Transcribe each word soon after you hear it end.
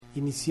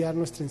iniciar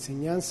nuestra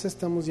enseñanza.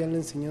 Estamos ya en la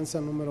enseñanza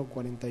número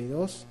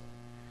 42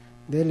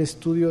 del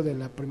estudio de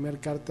la primera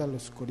carta a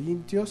los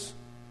Corintios.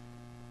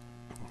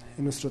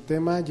 Nuestro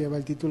tema lleva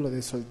el título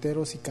de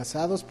solteros y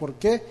casados. ¿Por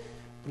qué?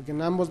 Porque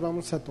en ambos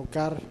vamos a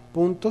tocar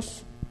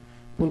puntos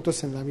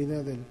en la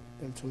vida del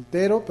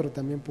soltero, pero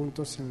también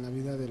puntos en la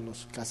vida de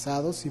los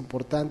casados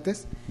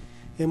importantes.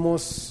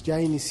 Hemos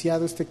ya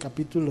iniciado este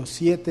capítulo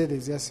 7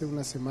 desde hace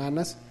unas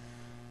semanas,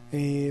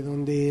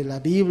 donde la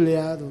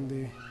Biblia,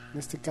 donde en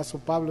este caso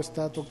Pablo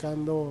está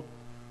tocando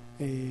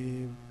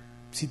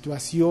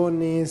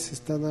situaciones,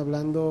 están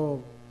hablando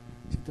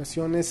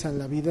situaciones en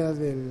la vida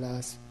de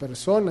las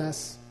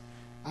personas,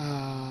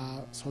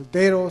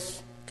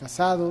 solteros,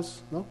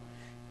 casados, ¿no?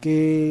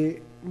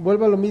 Que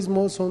vuelvo a lo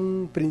mismo,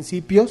 son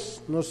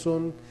principios, no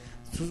son,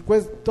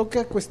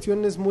 toca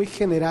cuestiones muy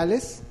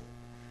generales.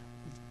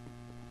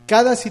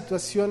 Cada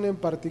situación en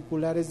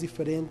particular es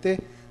diferente,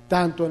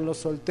 tanto en los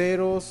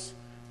solteros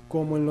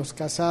como en los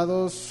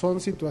casados, son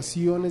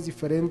situaciones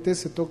diferentes,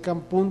 se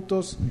tocan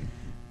puntos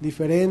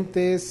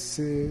diferentes,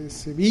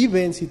 se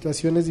viven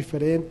situaciones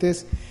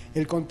diferentes,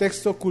 el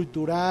contexto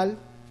cultural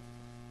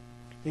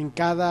en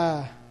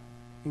cada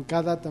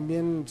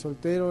también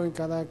soltero, en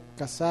cada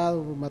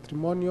casado,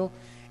 matrimonio,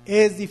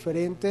 es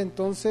diferente.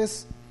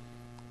 Entonces,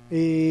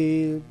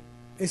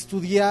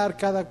 estudiar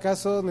cada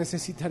caso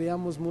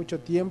necesitaríamos mucho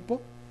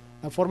tiempo.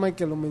 La forma en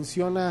que lo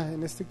menciona,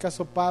 en este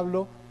caso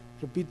Pablo,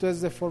 repito,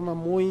 es de forma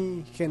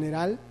muy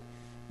general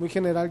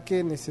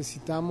que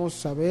necesitamos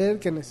saber,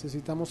 que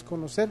necesitamos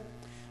conocer.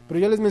 Pero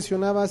yo les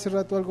mencionaba hace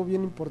rato algo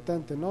bien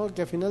importante, ¿no?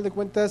 Que a final de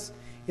cuentas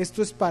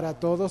esto es para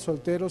todos,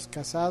 solteros,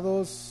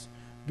 casados,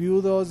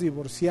 viudos,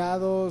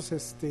 divorciados,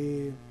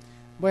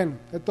 bueno,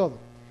 de todo.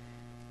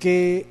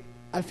 Que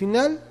al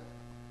final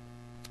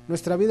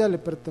nuestra vida le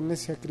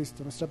pertenece a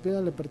Cristo, nuestra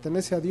vida le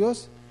pertenece a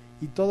Dios,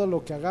 y todo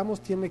lo que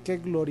hagamos tiene que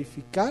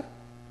glorificar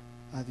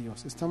a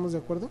Dios. ¿Estamos de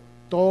acuerdo?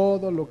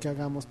 Todo lo que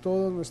hagamos,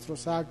 todos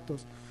nuestros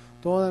actos,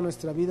 toda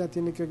nuestra vida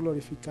tiene que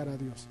glorificar a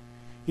Dios.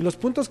 Y los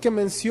puntos que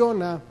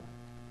menciona,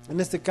 en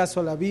este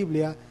caso la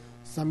Biblia,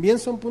 también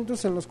son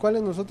puntos en los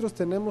cuales nosotros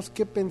tenemos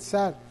que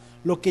pensar.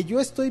 Lo que yo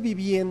estoy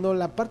viviendo,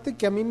 la parte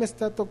que a mí me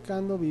está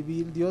tocando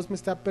vivir, Dios me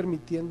está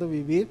permitiendo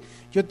vivir,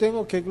 yo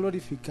tengo que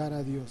glorificar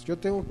a Dios, yo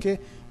tengo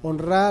que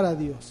honrar a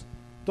Dios.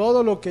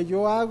 Todo lo que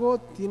yo hago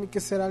tiene que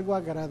ser algo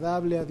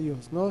agradable a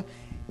Dios, ¿no?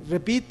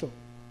 Repito,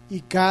 y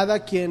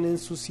cada quien en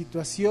su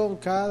situación,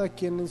 cada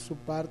quien en su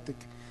parte.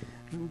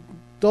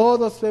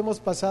 Todos hemos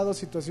pasado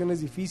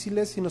situaciones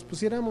difíciles. Si nos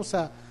pusiéramos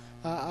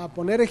a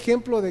poner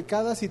ejemplo de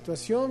cada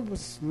situación,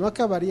 pues no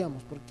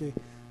acabaríamos, porque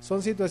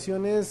son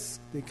situaciones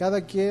de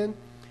cada quien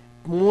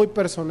muy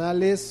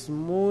personales,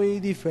 muy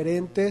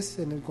diferentes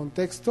en el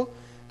contexto.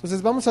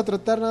 Entonces vamos a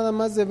tratar nada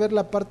más de ver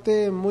la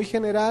parte muy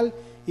general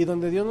y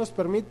donde Dios nos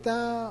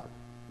permita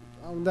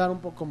ahondar un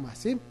poco más,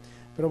 ¿sí?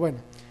 Pero bueno,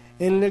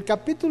 en el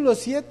capítulo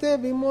 7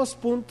 vimos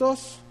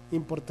puntos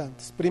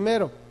importantes.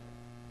 Primero,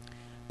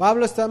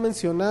 Pablo está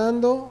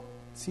mencionando,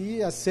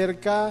 ¿sí?,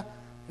 acerca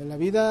de la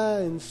vida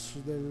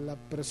de la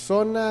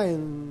persona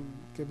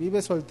que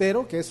vive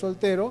soltero, que es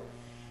soltero,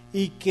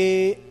 y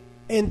que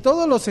en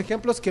todos los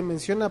ejemplos que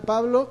menciona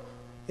Pablo,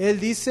 él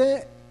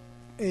dice,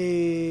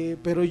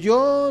 pero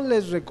yo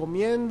les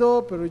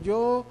recomiendo, pero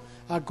yo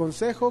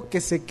aconsejo que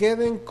se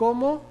queden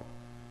como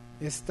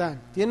están.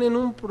 Tienen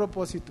un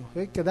propósito,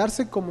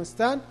 quedarse como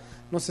están.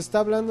 Nos está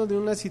hablando de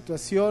una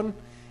situación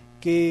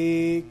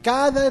que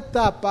cada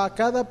etapa,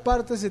 cada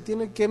parte se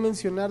tiene que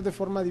mencionar de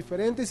forma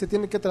diferente y se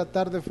tiene que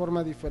tratar de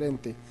forma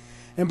diferente.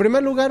 En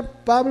primer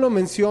lugar, Pablo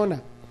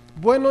menciona,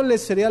 bueno le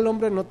sería al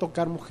hombre no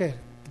tocar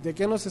mujer. ¿De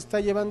qué nos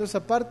está llevando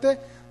esa parte?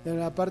 De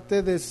la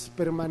parte de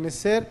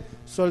permanecer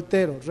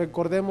soltero.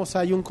 Recordemos,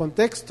 hay un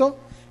contexto,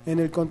 en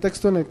el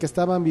contexto en el que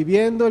estaban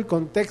viviendo, el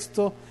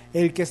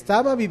que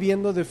estaba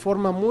viviendo de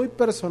forma muy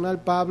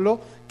personal Pablo,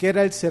 que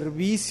era el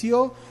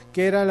servicio,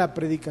 que era la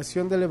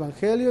predicación del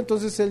evangelio.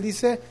 Entonces él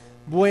dice,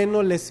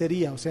 bueno le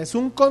sería, o sea, es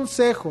un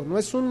consejo, no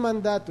es un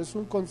mandato, es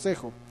un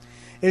consejo.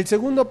 El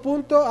segundo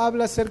punto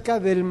habla acerca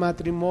del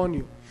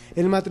matrimonio.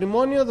 El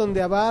matrimonio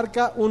donde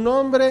abarca un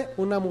hombre,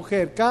 una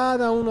mujer,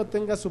 cada uno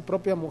tenga su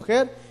propia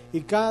mujer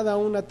y cada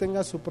una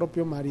tenga su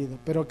propio marido.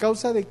 ¿Pero a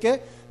causa de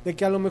qué? De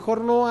que a lo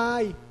mejor no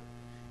hay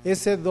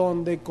ese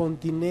don de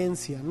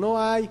continencia,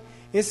 no hay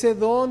ese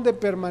don de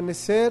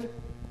permanecer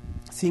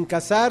sin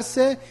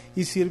casarse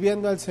y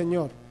sirviendo al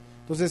Señor.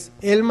 Entonces,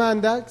 Él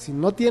manda, si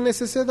no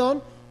tienes ese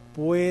don,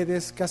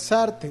 puedes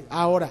casarte.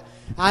 Ahora,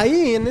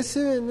 ahí en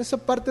esa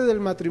parte del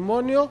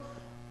matrimonio,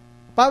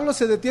 Pablo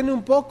se detiene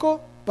un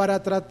poco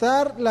para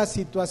tratar la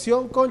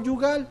situación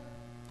conyugal,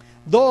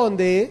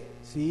 donde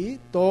 ¿sí?,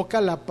 toca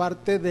la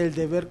parte del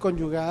deber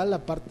conyugal, la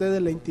parte de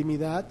la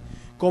intimidad,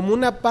 como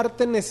una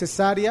parte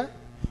necesaria,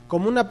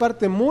 como una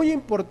parte muy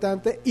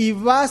importante y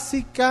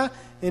básica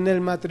en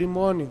el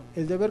matrimonio.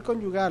 El deber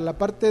conyugal, la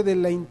parte de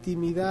la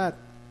intimidad,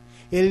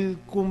 el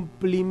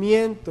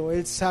cumplimiento,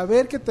 el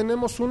saber que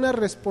tenemos una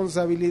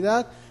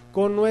responsabilidad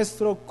con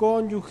nuestro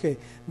cónyuge,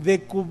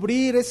 de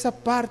cubrir esa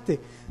parte.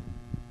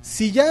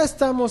 Si ya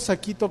estamos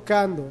aquí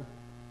tocando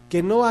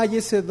que no hay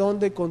ese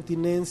don de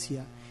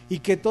continencia y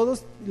que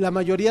todos, la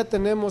mayoría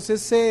tenemos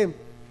ese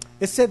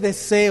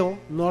deseo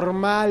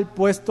normal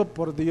puesto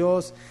por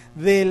Dios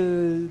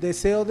del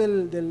deseo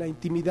de la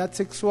intimidad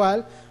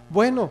sexual,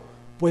 bueno,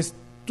 pues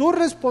tu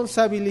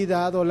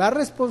responsabilidad o la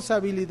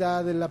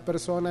responsabilidad de la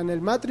persona en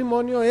el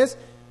matrimonio es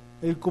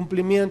el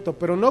cumplimiento,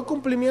 pero no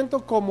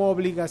cumplimiento como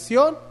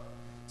obligación,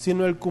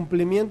 sino el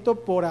cumplimiento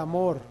por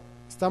amor.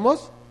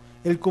 ¿Estamos?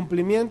 El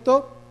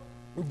cumplimiento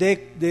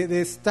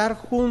de estar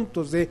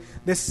juntos, de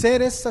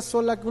ser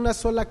una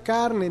sola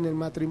carne en el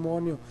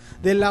matrimonio,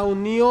 de la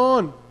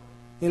unión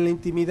en la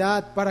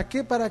intimidad. ¿Para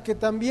qué? Para que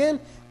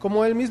también,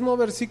 como el mismo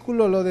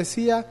versículo lo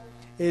decía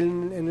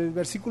en el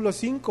versículo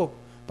 5,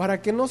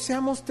 para que no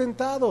seamos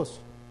tentados.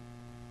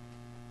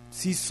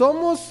 Si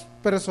somos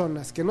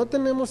personas que no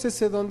tenemos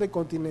ese don de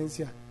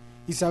continencia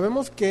y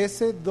sabemos que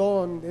ese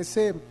don,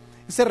 ese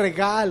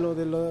regalo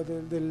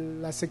de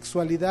la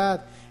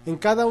sexualidad en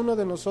cada uno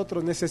de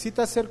nosotros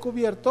necesita ser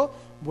cubierto,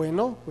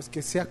 bueno, pues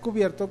que sea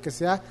cubierto,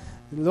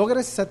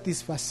 logres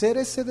satisfacer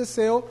ese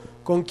deseo.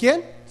 ¿Con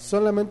quién?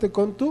 Solamente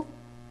con tu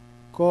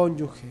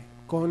cónyuge,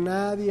 con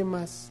nadie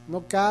más,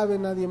 no cabe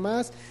nadie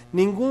más.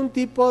 Ningún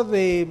tipo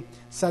de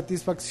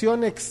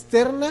satisfacción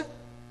externa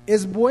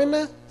es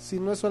buena si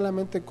no es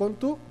solamente con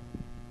tu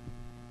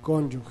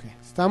cónyuge.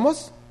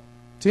 ¿Estamos?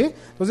 ¿Sí?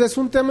 Entonces es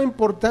un tema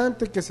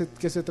importante que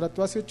se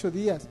trató hace 8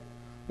 días,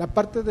 la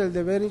parte del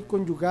deber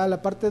conyugal,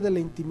 la parte de la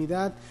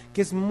intimidad,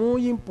 que es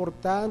muy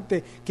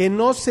importante, que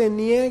no se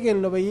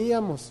nieguen, lo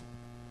veíamos,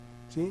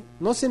 ¿sí?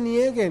 No se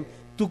nieguen,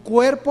 tu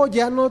cuerpo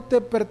ya no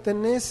te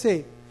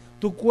pertenece,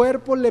 tu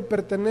cuerpo le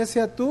pertenece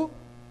a tu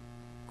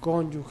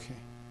cónyuge,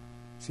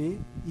 ¿sí?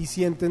 Y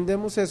si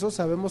entendemos eso,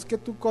 sabemos que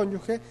tu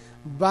cónyuge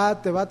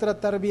te va a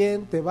tratar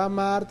bien, te va a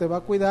amar, te va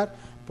a cuidar.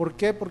 ¿Por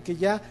qué? Porque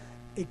ya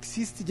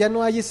existe, ya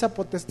no hay esa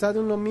potestad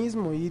de uno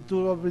mismo, y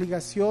tu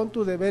obligación,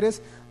 tu deber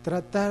es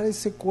tratar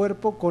ese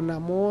cuerpo con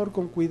amor,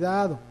 con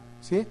cuidado,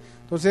 ¿sí?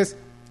 Entonces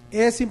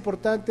es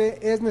importante,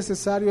 es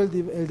necesario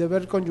el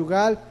deber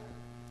conyugal,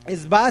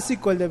 es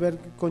básico el deber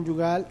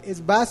conyugal,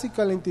 es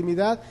básica la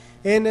intimidad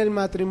en el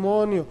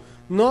matrimonio.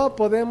 No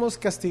podemos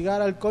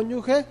castigar al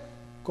cónyuge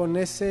con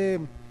ese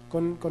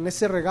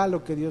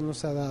regalo que Dios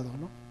nos ha dado,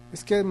 ¿no?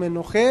 Es que me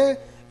enojé,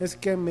 es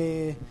que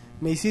me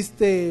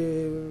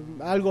hiciste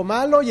algo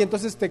malo y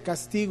entonces te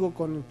castigo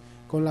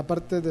con la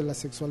parte de la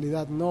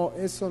sexualidad. No,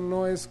 eso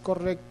no es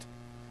correcto,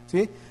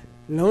 ¿sí?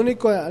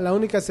 La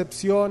única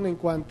excepción en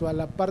cuanto a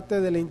la parte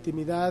de la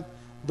intimidad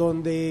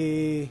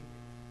donde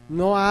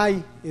no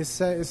hay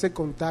ese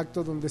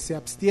contacto, donde se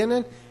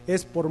abstienen,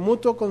 es por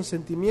mutuo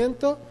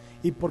consentimiento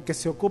y porque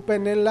se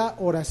ocupen en la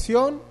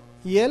oración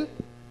y el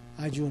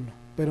ayuno.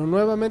 Pero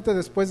nuevamente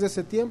después de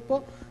ese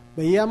tiempo,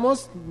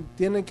 veíamos,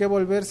 tienen que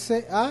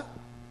volverse a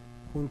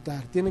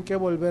juntar, tienen que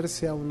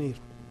volverse a unir.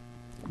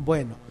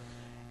 Bueno,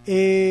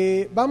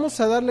 vamos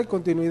a darle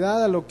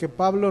continuidad a lo que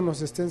Pablo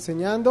nos está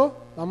enseñando.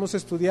 Vamos a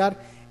estudiar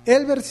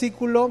el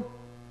versículo,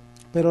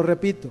 pero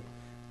repito,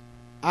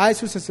 hay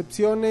sus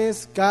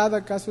excepciones,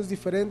 cada caso es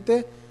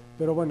diferente,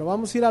 pero bueno,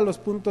 vamos a ir a los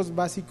puntos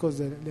básicos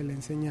de la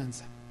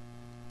enseñanza.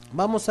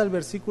 Vamos al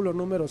versículo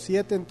número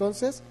 7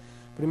 entonces,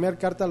 primera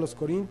carta a los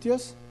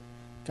Corintios,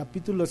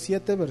 capítulo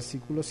 7,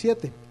 versículo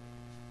 7.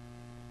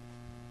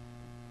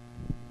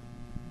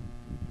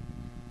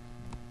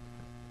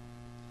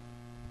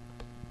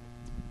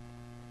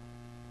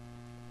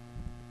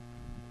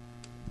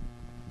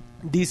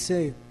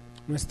 Dice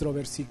nuestro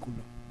versículo: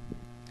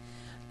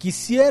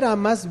 quisiera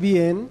más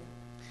bien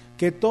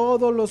que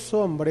todos los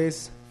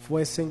hombres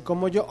fuesen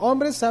como yo.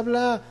 Hombres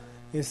habla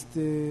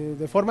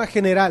de forma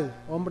general,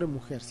 hombre,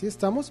 mujer, ¿sí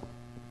estamos?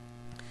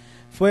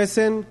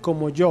 Fuesen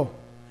como yo,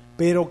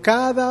 pero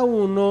cada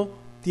uno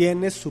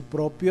tiene su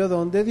propio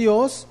don de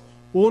Dios,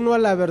 uno a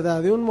la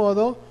verdad de un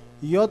modo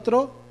y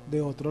otro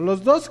de otro.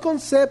 Los dos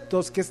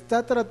conceptos que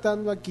está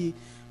tratando aquí,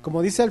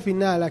 como dice al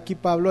final aquí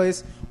Pablo,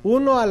 es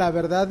uno a la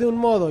verdad de un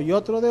modo y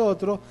otro de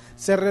otro.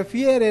 Se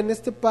refiere en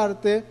esta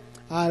parte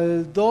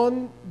al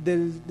don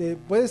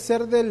puede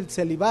ser del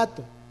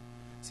celibato,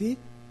 ¿sí?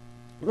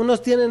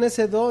 Unos tienen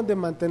ese don de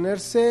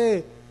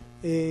mantenerse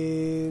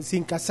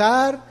sin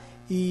casar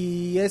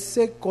y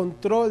ese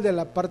control de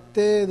la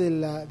parte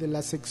de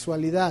la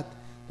sexualidad,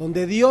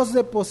 donde Dios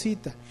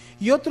deposita.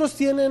 Y otros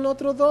tienen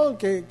otro don,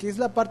 que es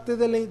la parte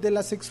de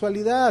la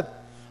sexualidad.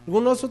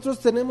 Algunos otros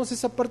tenemos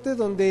esa parte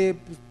donde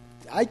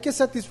hay que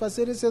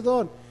satisfacer ese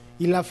don,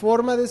 y la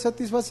forma de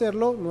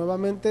satisfacerlo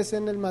nuevamente es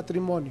en el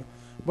matrimonio.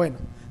 Bueno,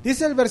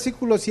 dice el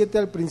versículo 7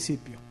 al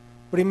principio.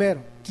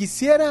 Primero,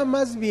 quisiera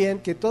más bien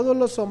que todos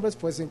los hombres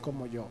fuesen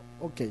como yo.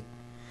 Ok.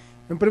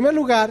 En primer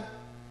lugar,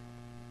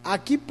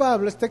 aquí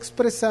Pablo está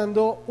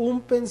expresando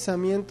un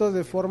pensamiento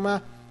de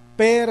forma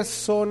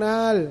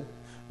personal,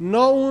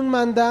 no un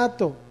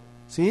mandato,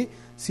 ¿sí?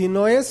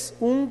 Sino es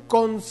un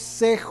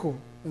consejo,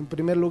 en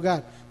primer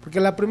lugar, porque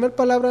la primera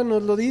palabra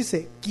nos lo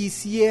dice,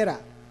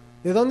 quisiera.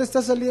 ¿De dónde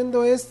está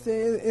saliendo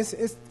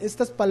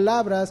estas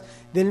palabras?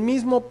 Del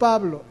mismo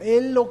Pablo,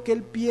 lo que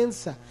él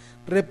piensa,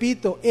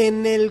 repito,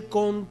 en el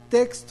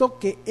contexto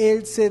que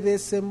él se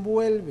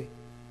desenvuelve,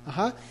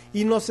 Ajá.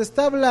 Y nos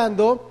está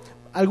hablando,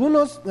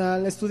 algunos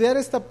al estudiar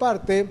esta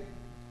parte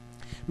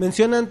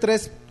mencionan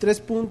tres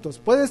puntos.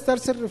 Puede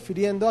estarse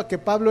refiriendo a que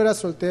Pablo era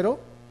soltero,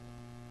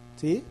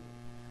 ¿sí?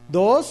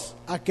 2,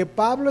 a que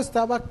Pablo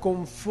estaba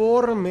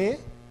conforme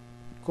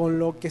con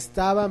lo que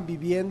estaban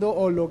viviendo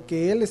o lo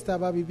que él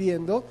estaba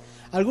viviendo.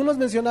 Algunos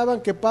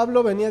mencionaban que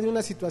Pablo venía de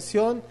una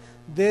situación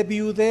de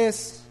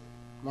viudez.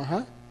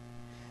 Ajá.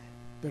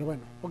 Pero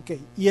bueno, ok.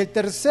 Y el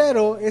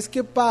tercero es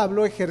que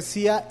Pablo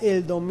ejercía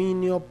el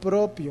dominio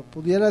propio.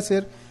 Pudiera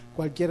ser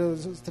cualquiera de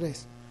esos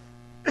tres.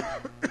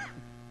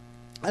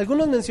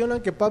 Algunos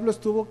mencionan que Pablo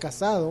estuvo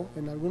casado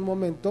en algún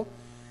momento,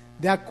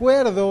 de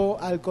acuerdo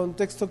al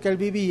contexto que él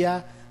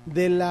vivía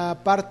de la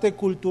parte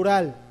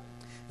cultural.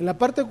 En la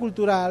parte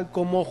cultural,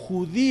 como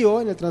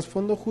judío, en el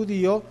trasfondo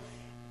judío,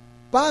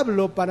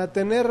 Pablo, para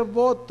tener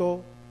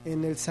voto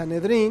en el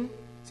Sanedrín,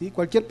 ¿sí?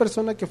 Cualquier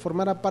persona que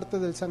formara parte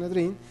del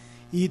Sanedrín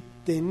y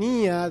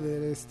tenía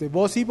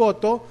voz y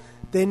voto,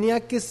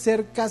 tenía que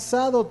ser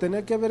casado,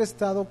 tenía que haber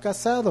estado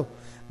casado.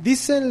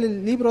 Dice en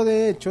el libro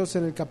de Hechos,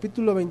 en el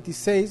capítulo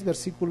 26,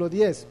 versículo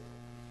 10.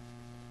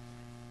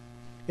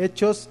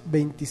 Hechos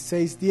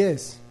 26,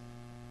 10.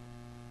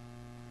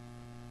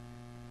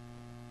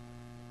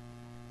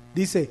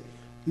 Dice,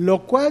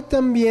 lo cual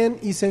también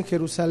hice en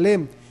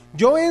Jerusalén.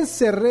 Yo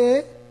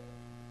encerré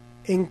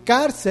en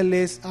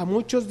cárceles a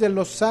muchos de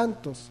los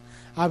santos,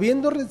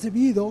 habiendo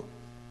recibido...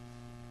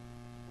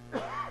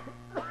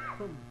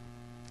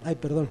 Ay,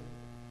 perdón.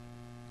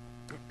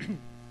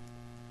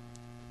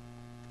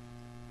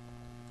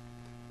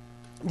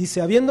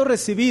 Dice, habiendo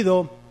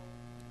recibido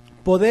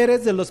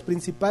poderes de los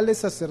principales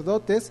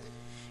sacerdotes,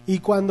 y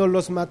cuando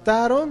los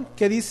mataron,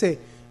 ¿qué dice?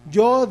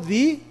 Yo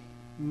di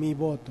mi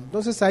voto.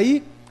 Entonces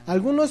ahí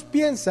algunos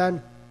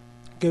piensan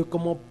que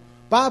como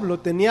Pablo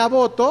tenía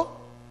voto,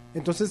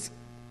 entonces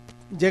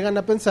llegan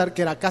a pensar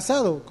que era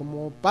casado,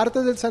 como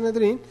parte del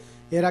Sanedrín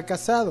era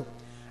casado.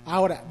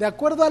 Ahora, de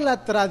acuerdo a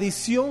la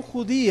tradición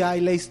judía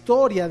y la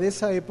historia de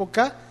esa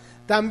época,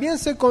 también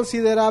se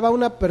consideraba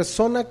una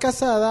persona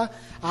casada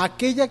a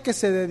aquella que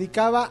se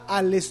dedicaba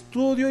al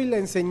estudio y la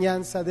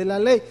enseñanza de la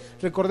ley.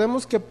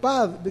 Recordemos que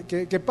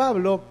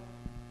Pablo,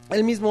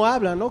 él mismo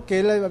habla, ¿no?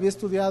 Que él había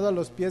estudiado a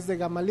los pies de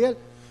Gamaliel,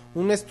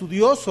 un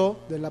estudioso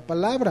de la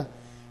palabra.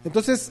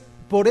 Entonces,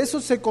 por eso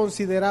se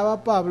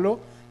consideraba Pablo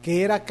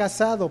que era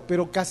casado,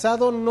 pero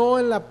casado no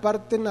en la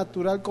parte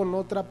natural con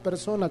otra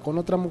persona,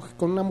 con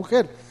una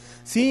mujer,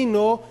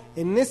 sino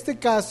en este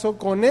caso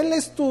con el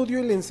estudio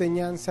y la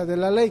enseñanza de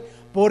la ley.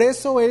 Por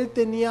eso él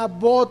tenía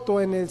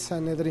voto en el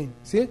Sanedrín,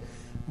 ¿sí?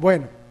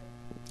 Bueno,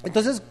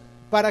 entonces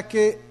para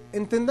que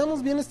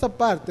entendamos bien esta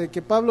parte,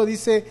 que Pablo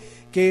dice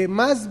que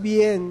más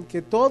bien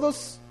que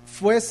todos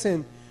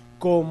fuesen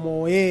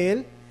como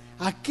él,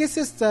 ¿a qué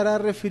se estará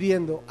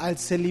refiriendo? ¿Al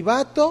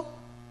celibato?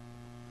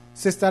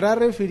 ¿Se estará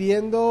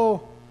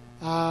refiriendo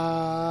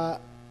a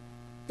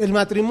el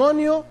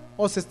matrimonio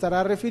o se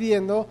estará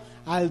refiriendo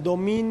al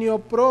dominio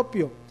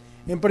propio?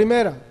 En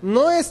primera,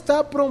 no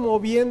está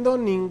promoviendo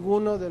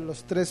ninguno de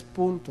los tres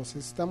puntos,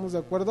 ¿estamos de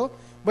acuerdo?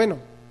 Bueno,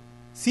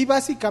 sí,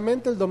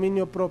 básicamente el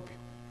dominio propio,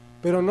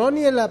 pero no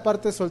ni en la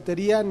parte de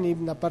soltería ni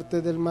en la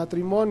parte del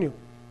matrimonio,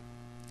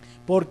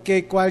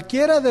 porque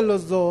cualquiera de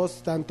los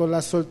dos, tanto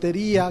la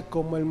soltería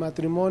como el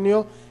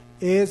matrimonio,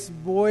 es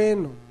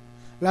bueno.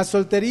 La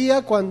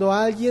soltería cuando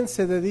alguien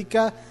se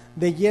dedica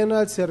de lleno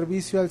al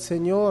servicio al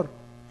Señor,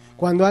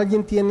 cuando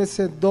alguien tiene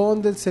ese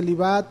don del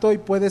celibato y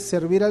puede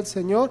servir al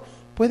Señor,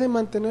 puede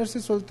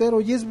mantenerse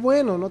soltero y es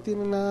bueno, no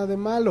tiene nada de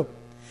malo.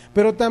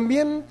 Pero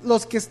también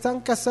los que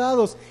están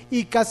casados,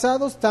 y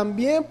casados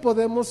también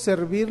podemos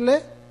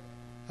servirle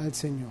al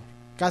Señor.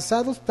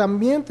 Casados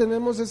también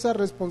tenemos esa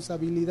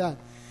responsabilidad.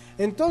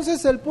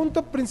 Entonces el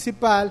punto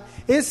principal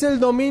es el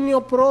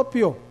dominio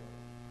propio.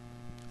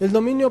 El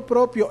dominio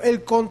propio,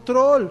 el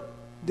control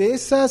de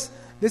esas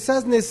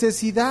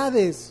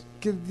necesidades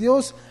que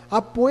Dios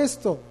ha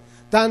puesto.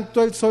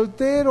 Tanto el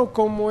soltero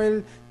como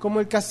el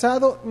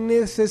casado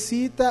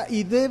necesita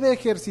y debe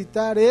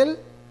ejercitar el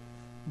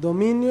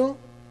dominio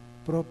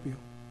propio.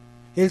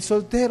 El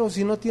soltero,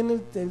 si no tiene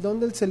el don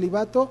del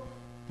celibato,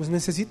 pues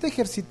necesita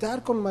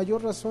ejercitar con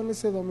mayor razón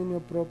ese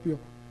dominio propio.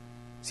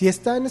 Si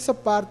está en esa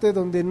parte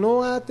donde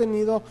no ha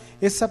tenido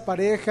esa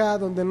pareja,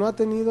 donde no ha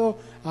tenido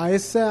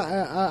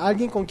a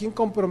alguien con quien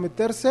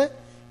comprometerse,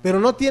 pero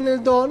no tiene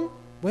el don,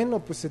 bueno,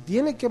 pues se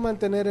tiene que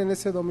mantener en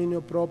ese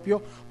dominio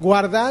propio,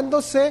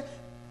 guardándose,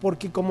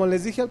 porque como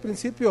les dije al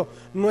principio,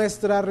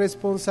 nuestra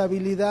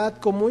responsabilidad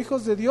como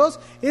hijos de Dios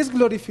es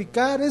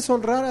glorificar, es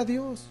honrar a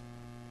Dios.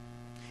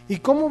 ¿Y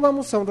cómo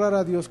vamos a honrar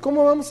a Dios?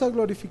 ¿Cómo vamos a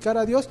glorificar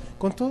a Dios?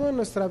 Con toda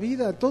nuestra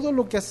vida, todo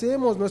lo que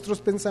hacemos,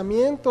 nuestros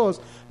pensamientos,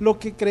 lo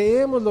que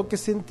creemos, lo que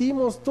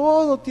sentimos,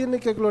 todo tiene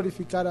que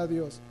glorificar a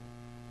Dios.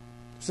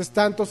 Pues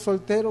tanto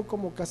soltero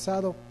como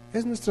casado,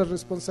 es nuestra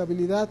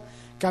responsabilidad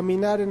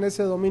caminar en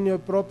ese dominio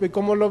propio. Y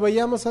como lo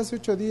veíamos hace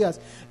 8 días,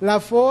 la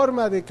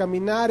forma de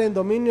caminar en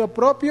dominio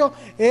propio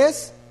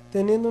es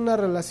teniendo una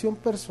relación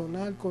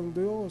personal con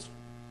Dios.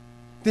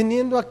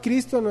 teniendo a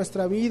Cristo en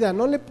nuestra vida.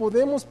 No le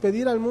podemos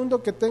pedir al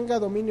mundo que tenga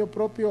dominio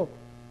propio,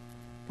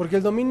 porque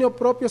el dominio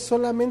propio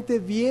solamente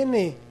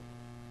viene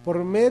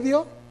por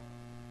medio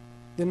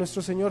de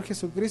nuestro Señor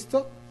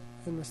Jesucristo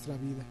en nuestra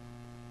vida.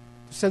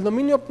 Pues el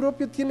dominio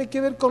propio tiene que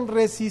ver con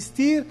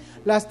resistir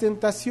las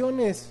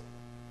tentaciones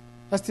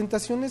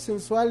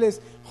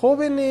sensuales.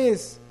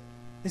 Jóvenes,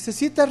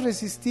 necesitas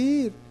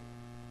resistir.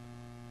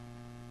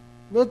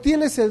 No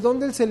tienes el don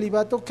del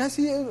celibato,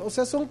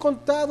 son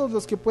contados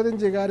los que pueden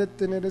llegar a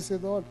tener ese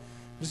don.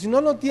 Pero si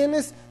no lo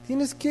tienes,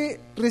 tienes que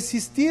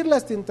resistir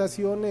las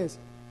tentaciones.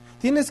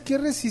 Tienes que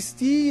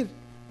resistir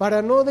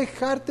para no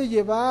dejarte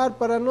llevar,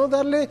 para no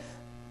darle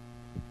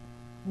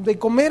de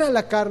comer a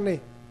la carne.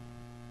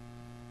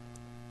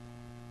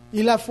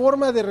 Y la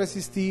forma de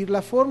resistir,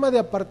 la forma de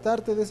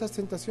apartarte de esas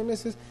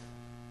tentaciones es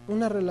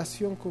una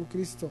relación con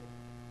Cristo.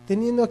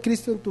 Teniendo a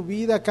Cristo en tu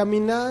vida,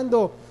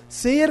 caminando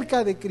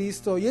cerca de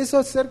Cristo. Y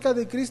eso cerca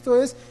de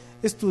Cristo es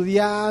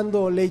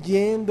estudiando,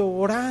 leyendo,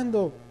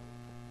 orando.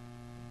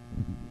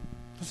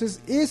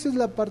 Entonces, eso es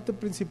la parte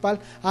principal,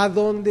 a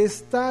donde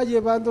está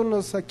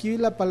llevándonos aquí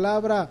la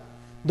palabra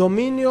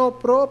dominio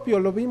propio.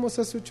 Lo vimos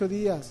hace 8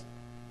 días.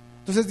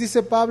 Entonces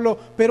dice Pablo,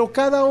 pero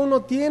cada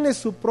uno tiene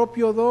su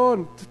propio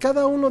don,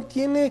 cada uno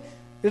tiene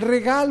el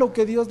regalo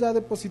que Dios le ha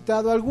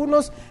depositado.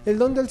 Algunos el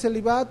don del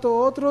celibato,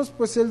 otros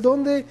pues el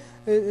don de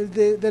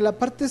la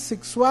parte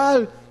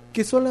sexual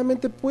que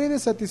solamente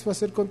puedes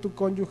satisfacer con tu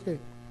cónyuge.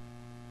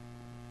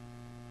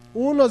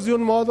 Unos de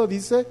un modo,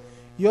 dice,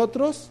 y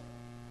otros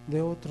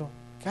de otro.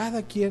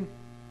 Cada quien.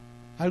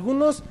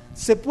 Algunos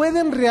se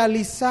pueden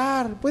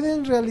realizar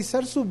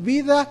su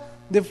vida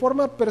de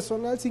forma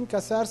personal sin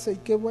casarse, y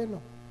qué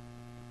bueno.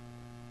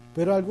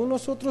 Pero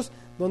algunos otros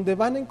donde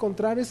van a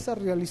encontrar esa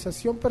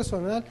realización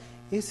personal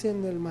es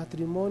en el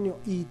matrimonio,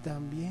 y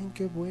también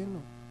qué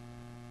bueno.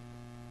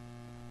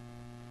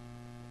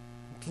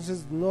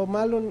 Entonces,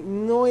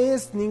 no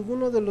es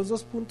ninguno de los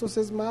dos puntos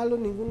es malo,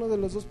 ninguno de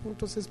los dos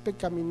puntos es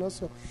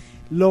pecaminoso.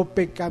 Lo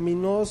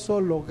pecaminoso,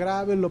 lo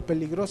grave, lo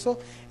peligroso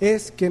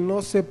es que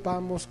no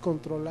sepamos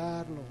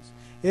controlarnos,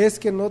 es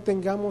que no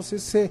tengamos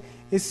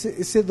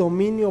ese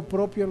dominio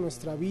propio en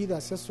nuestra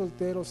vida, seas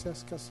soltero,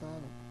 seas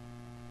casado.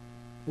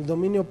 El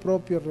dominio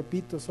propio,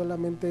 repito,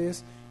 solamente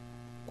es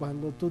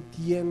cuando tú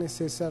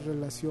tienes esa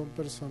relación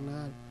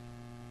personal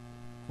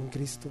con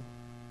Cristo.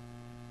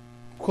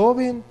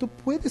 Joven, tú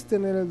puedes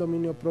tener el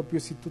dominio propio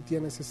si tú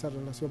tienes esa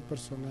relación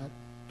personal.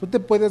 Tú te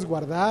puedes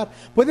guardar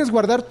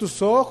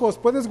tus ojos,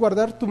 puedes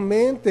guardar tu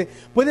mente,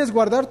 puedes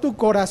guardar tu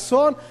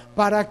corazón.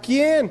 ¿Para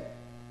quién?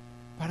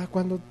 Para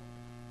cuando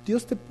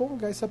Dios te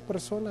ponga esa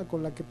persona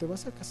con la que te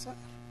vas a casar.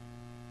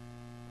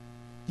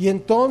 Y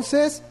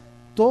entonces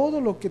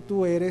todo lo que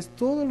tú eres,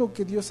 todo lo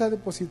que Dios ha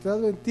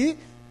depositado en ti,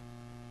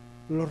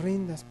 lo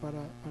rindas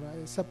para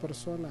esa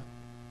persona,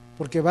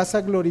 porque vas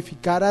a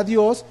glorificar a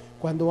Dios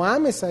cuando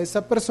ames a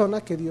esa persona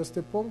que Dios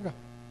te ponga.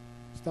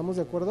 ¿Estamos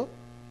de acuerdo?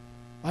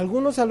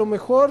 Algunos a lo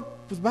mejor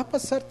pues va a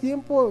pasar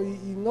tiempo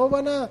y no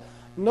van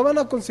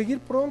a conseguir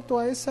pronto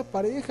a esa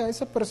pareja, a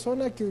esa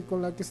persona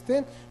con la que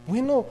estén.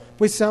 Bueno,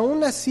 pues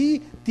aún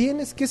así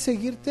tienes que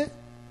seguirte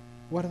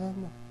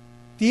guardando.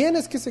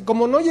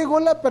 Como no llegó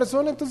la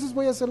persona, entonces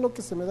voy a hacer lo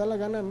que se me da la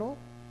gana, no.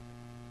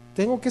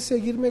 Tengo que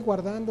seguirme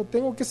guardando,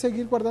 tengo que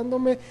seguir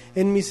guardándome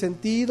en mis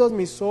sentidos,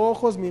 mis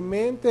ojos, mi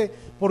mente.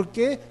 ¿Por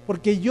qué?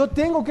 Porque yo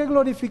tengo que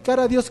glorificar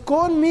a Dios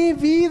con mi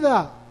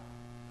vida.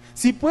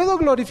 Si puedo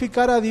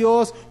glorificar a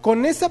Dios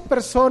con esa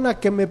persona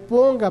que me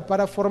ponga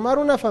para formar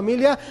una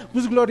familia,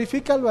 pues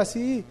glorifícalo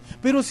así.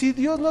 Pero si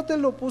Dios no te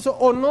lo puso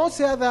o no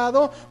se ha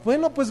dado,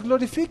 bueno, pues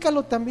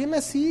glorifícalo también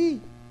así.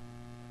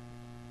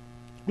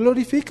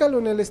 Glorifícalo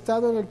en el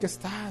estado en el que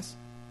estás.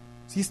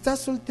 Si estás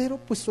soltero,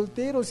 pues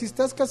soltero. Si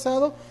estás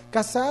casado,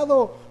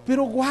 casado.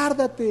 Pero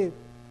guárdate.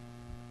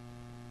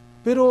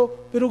 Pero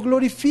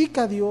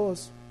glorifica a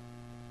Dios.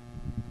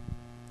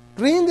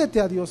 Ríndete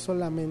a Dios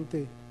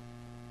solamente.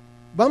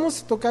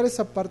 Vamos a tocar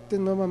esa parte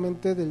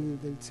nuevamente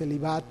del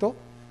celibato,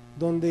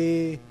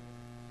 donde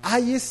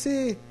hay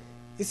ese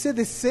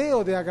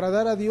deseo de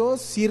agradar a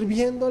Dios,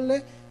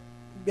 sirviéndole,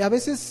 a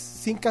veces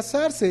sin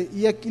casarse.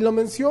 Y aquí lo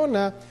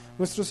menciona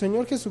nuestro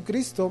Señor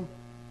Jesucristo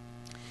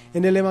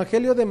en el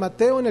Evangelio de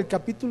Mateo, en el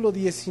capítulo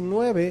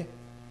 19.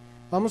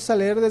 Vamos a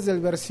leer desde el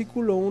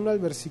versículo 1 al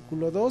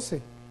versículo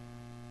 12.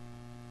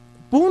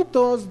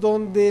 Puntos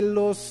donde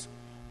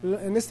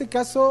en este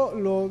caso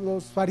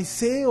los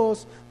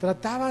fariseos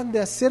trataban de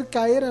hacer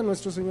caer a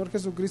nuestro Señor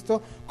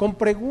Jesucristo con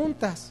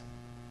preguntas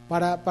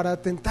para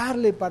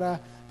tentarle,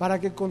 para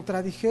que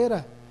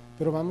contradijera.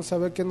 Pero vamos a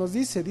ver qué nos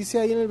dice. Dice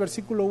ahí en el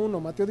versículo 1,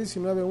 Mateo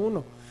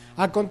 19:1.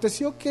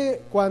 Aconteció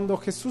que cuando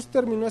Jesús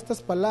terminó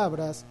estas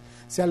palabras,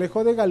 se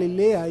alejó de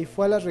Galilea y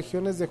fue a las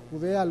regiones de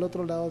Judea al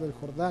otro lado del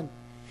Jordán.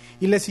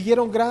 Y le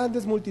siguieron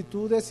grandes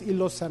multitudes y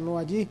los sanó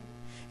allí.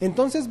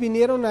 Entonces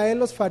vinieron a él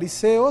los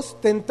fariseos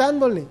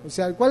tentándole. O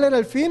sea, ¿cuál era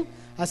el fin?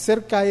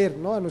 Hacer caer,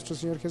 ¿no?, a nuestro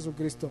Señor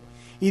Jesucristo.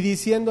 Y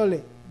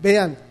diciéndole,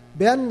 vean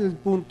el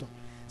punto.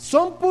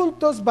 Son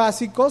puntos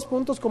básicos,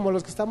 puntos como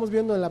los que estamos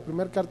viendo en la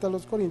primera carta a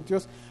los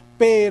Corintios,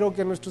 pero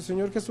que nuestro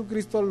Señor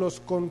Jesucristo los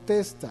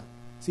contesta,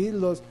 ¿sí?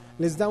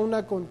 Les da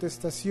una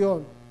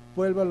contestación,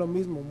 vuelve a lo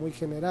mismo, muy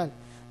general.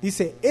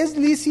 Dice, ¿es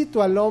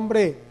lícito al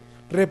hombre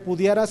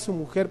repudiar a su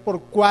mujer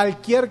por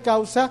cualquier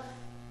causa?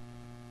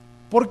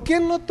 ¿Por qué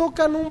no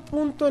tocan un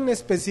punto en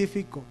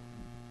específico?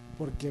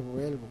 Porque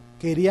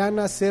querían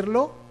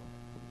hacerlo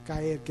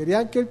caer,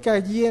 querían que él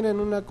cayera en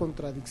una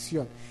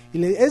contradicción.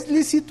 Y ¿es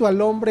lícito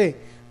al hombre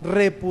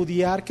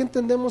repudiar? ¿Qué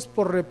entendemos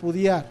por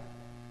repudiar?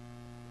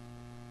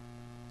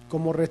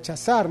 Como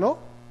rechazar, ¿no?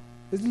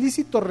 ¿Es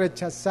lícito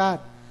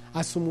rechazar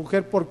a su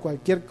mujer por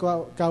cualquier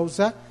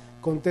causa?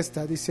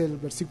 Contesta, dice el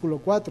versículo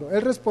 4.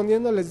 Él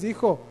respondiendo les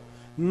dijo,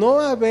 ¿no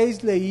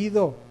habéis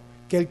leído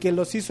que el que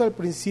los hizo al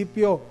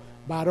principio,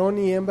 varón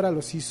y hembra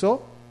los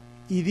hizo?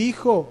 Y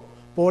dijo,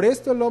 por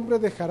esto el hombre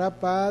dejará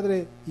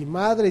padre y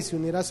madre y se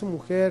unirá a su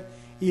mujer,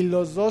 y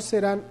los dos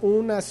serán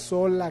una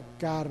sola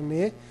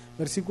carne.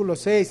 Versículo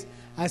 6.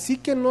 Así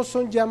que no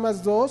son ya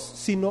más dos,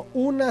 sino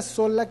una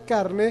sola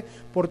carne.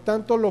 Por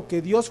tanto, lo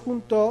que Dios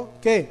juntó,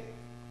 ¿qué?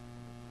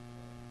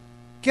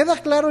 ¿Queda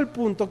claro el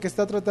punto que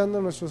está tratando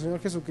nuestro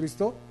Señor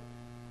Jesucristo?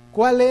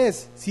 ¿Cuál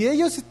es? Si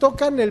ellos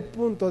tocan el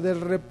punto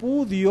del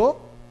repudio,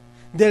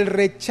 del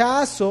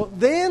rechazo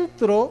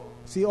dentro,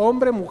 ¿sí?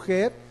 Hombre,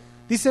 mujer,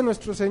 dice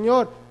nuestro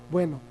Señor,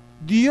 bueno,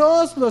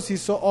 Dios los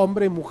hizo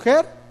hombre y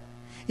mujer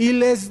y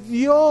les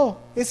dio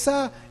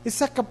esa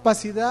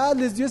capacidad,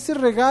 les dio ese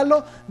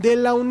regalo de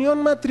la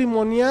unión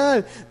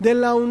matrimonial, de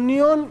la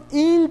unión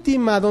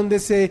íntima, donde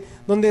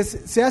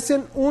se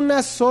hacen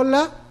una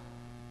sola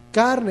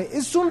carne.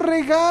 Es un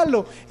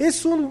regalo,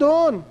 es un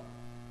don,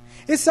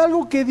 es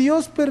algo que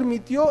Dios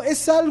permitió,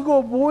 es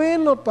algo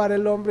bueno para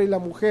el hombre y la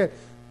mujer,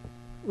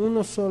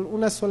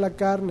 una sola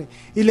carne.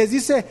 Y les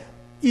dice,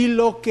 y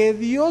lo que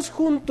Dios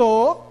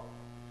juntó,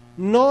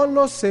 no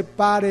lo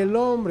separe el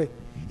hombre.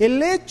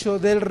 El hecho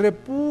del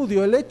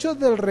repudio, el hecho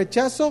del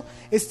rechazo,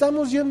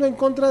 estamos yendo en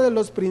contra de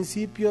los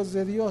principios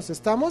de Dios.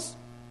 ¿Estamos?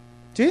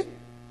 ¿Sí?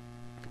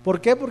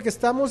 ¿Por qué? Porque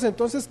estamos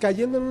entonces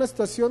cayendo en una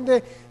situación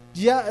de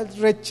ya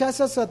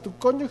rechazas a tu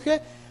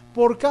cónyuge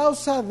por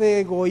causa de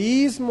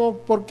egoísmo,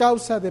 por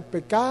causa de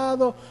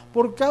pecado,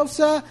 por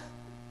causa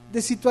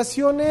de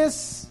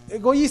situaciones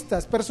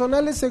egoístas,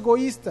 personales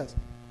egoístas.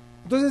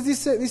 Entonces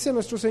dice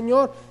nuestro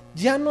Señor,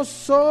 ya no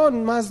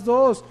son más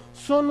dos,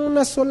 son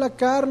una sola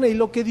carne, y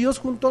lo que Dios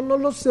juntó no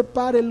los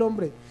separe el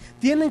hombre.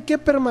 Tienen que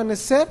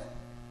permanecer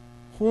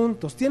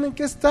juntos, tienen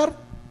que estar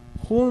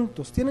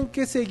juntos, tienen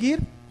que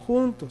seguir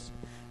juntos.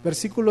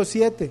 Versículo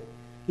 7,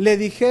 le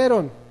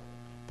dijeron,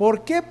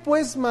 ¿por qué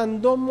pues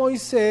mandó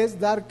Moisés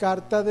dar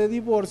carta de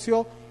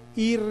divorcio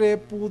y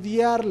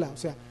repudiarla? O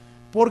sea,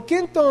 ¿por qué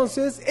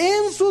entonces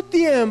en su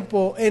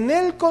tiempo, en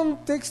el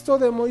contexto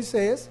de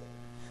Moisés,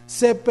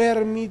 se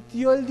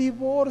permitió el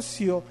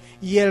divorcio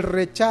y el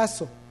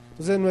rechazo?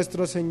 Entonces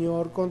nuestro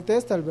Señor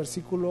contesta el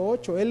versículo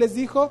 8. Él les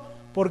dijo,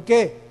 ¿por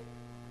qué?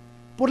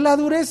 Por la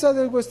dureza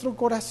de vuestro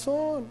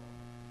corazón.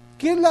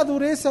 ¿Qué es la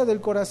dureza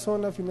del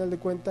corazón a final de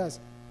cuentas?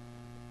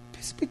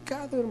 Es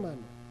pecado,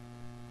 hermano.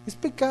 Es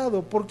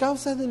pecado, por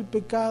causa del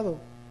pecado.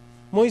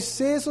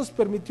 Moisés os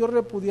permitió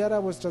repudiar a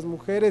vuestras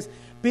mujeres,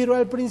 pero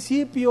al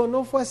principio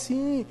no fue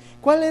así.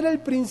 ¿Cuál era el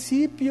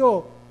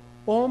principio?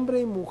 Hombre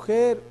y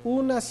mujer,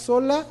 una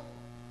sola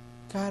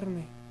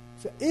carne.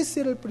 O sea, ese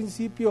era el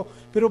principio,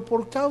 pero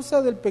por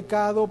causa del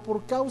pecado,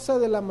 por causa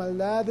de la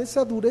maldad,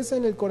 esa dureza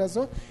en el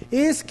corazón,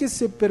 es que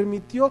se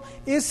permitió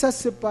esa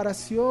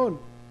separación.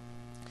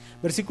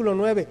 Versículo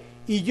 9,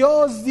 y yo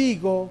os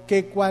digo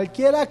que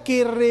cualquiera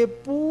que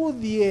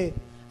repudie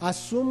a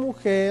su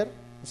mujer,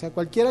 o sea,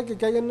 cualquiera que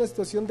caiga en una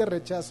situación de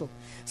rechazo,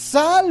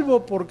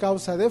 salvo por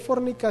causa de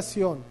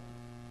fornicación,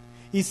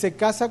 y se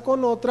casa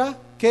con otra,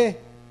 ¿qué?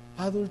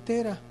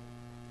 Adultera.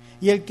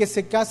 Y el que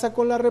se casa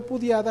con la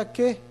repudiada,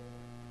 ¿qué?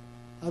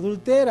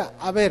 Adultera.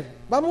 A ver,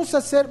 vamos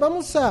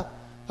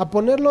a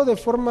ponerlo de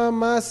forma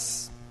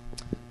más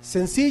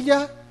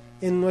sencilla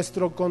en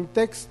nuestro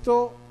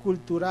contexto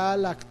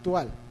cultural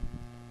actual.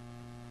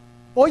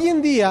 Hoy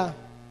en día,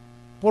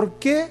 ¿por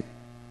qué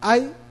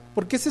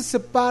se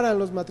separan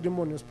los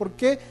matrimonios? ¿Por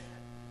qué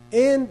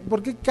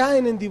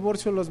caen en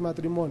divorcio los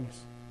matrimonios?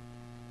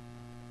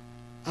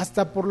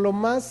 Hasta por lo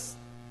más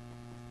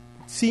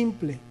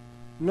simple,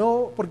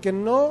 porque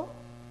no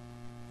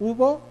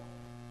hubo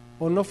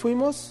o no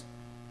fuimos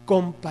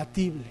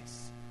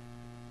compatibles.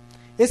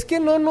 Es que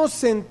no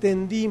nos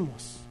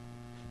entendimos,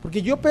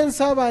 porque yo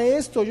pensaba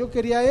esto, yo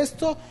quería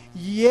esto,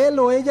 y él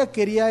o ella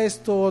quería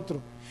esto otro.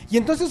 Y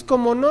entonces,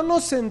 como no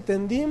nos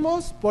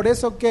entendimos, por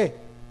eso ¿qué?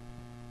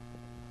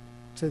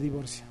 Se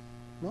divorcia,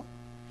 ¿no?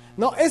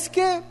 No, es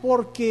que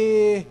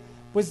porque,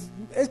 pues,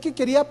 es que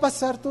quería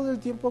pasar todo el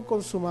tiempo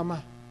con su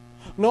mamá.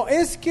 No,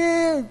 es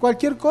que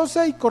cualquier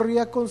cosa y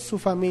corría con su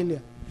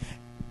familia.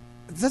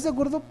 ¿Estás de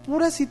acuerdo?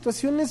 Puras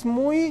situaciones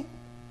muy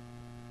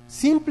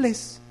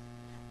simples,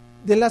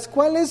 de las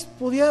cuales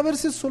podía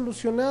haberse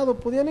solucionado,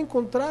 podían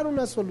encontrar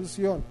una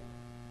solución.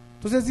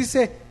 Entonces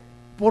dice,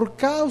 por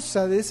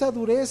causa de esa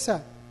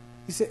dureza,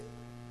 dice,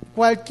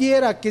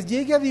 cualquiera que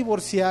llegue a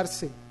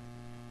divorciarse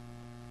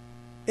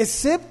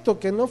excepto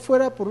que no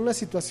fuera por una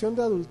situación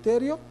de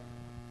adulterio,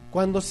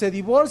 cuando se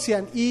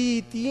divorcian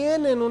y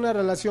tienen una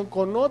relación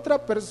con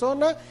otra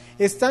persona,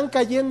 están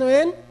cayendo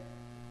en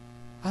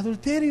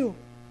adulterio.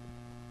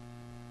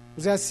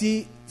 O sea,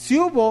 si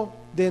hubo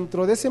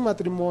dentro de ese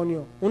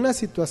matrimonio una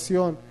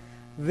situación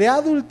de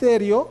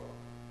adulterio,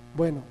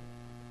 bueno,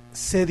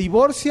 se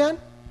divorcian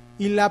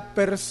y la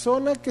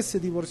persona que se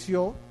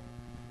divorció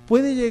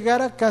puede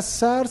llegar a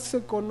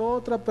casarse con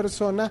otra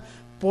persona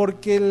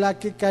porque la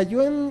que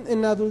cayó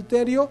en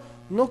adulterio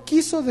no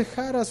quiso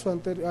dejar a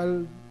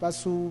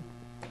su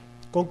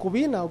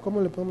concubina, o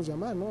como le podemos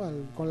llamar, ¿no?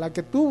 Con la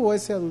que tuvo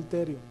ese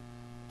adulterio.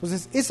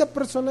 Entonces, esa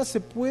persona se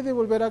puede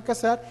volver a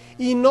casar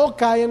y no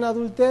cae en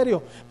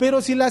adulterio.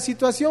 Pero si la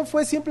situación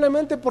fue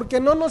simplemente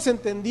porque no nos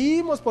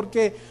entendimos,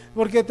 porque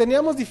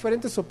teníamos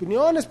diferentes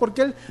opiniones,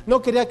 porque él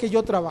no quería que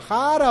yo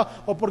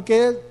trabajara, o por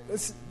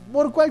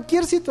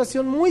cualquier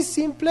situación muy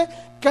simple,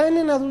 caen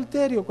en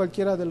adulterio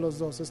cualquiera de los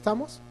dos.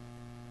 ¿Estamos?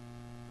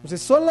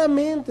 Entonces,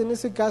 solamente en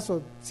ese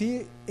caso,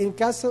 sí, en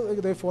caso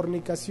de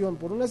fornicación,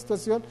 por una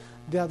situación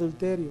de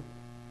adulterio,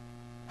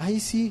 ahí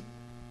sí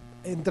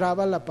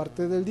entraba la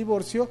parte del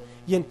divorcio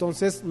y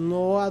entonces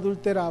no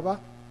adulteraba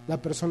la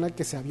persona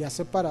que se había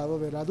separado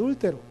del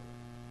adúltero.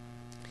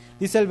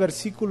 Dice el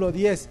versículo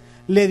 10,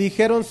 le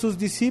dijeron sus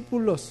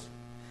discípulos,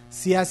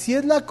 si así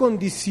es la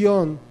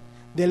condición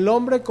del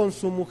hombre con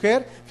su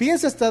mujer,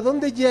 fíjense hasta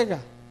dónde llega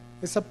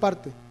esa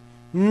parte,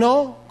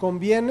 no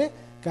conviene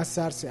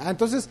casarse.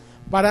 Entonces,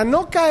 para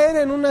no caer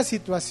en una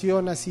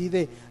situación así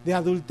de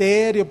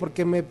adulterio,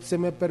 porque se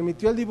me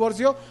permitió el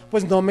divorcio,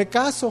 pues no me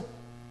caso.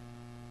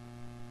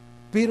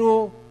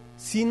 Pero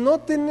si no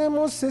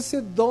tenemos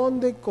ese don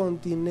de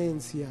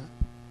continencia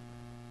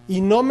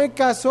y no me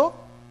caso,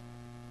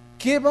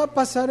 ¿qué va a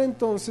pasar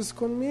entonces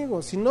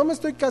conmigo? Si no me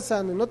estoy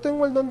casando y no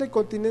tengo el don de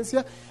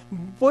continencia,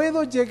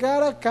 puedo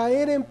llegar a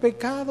caer en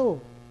pecado.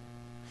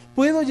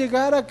 Puedo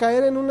llegar a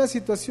caer en una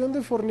situación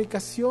de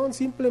fornicación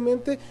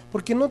simplemente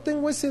porque no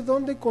tengo ese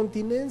don de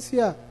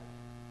continencia.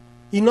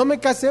 Y no me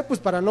casé pues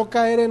para no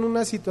caer en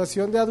una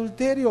situación de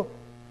adulterio.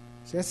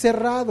 O sea, es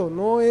cerrado,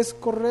 no es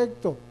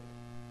correcto.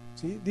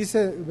 ¿Sí?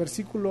 Dice el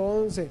versículo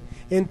 11,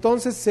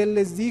 entonces él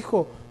les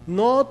dijo,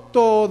 no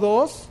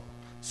todos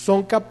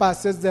son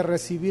capaces de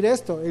recibir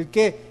esto. ¿El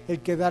qué? El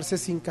quedarse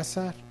sin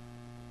casar,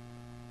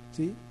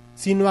 ¿sí?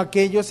 Sino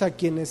aquellos a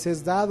quienes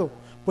es dado.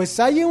 Pues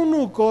hay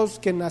eunucos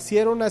que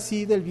nacieron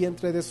así del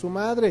vientre de su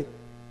madre,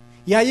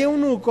 y hay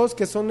eunucos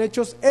que son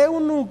hechos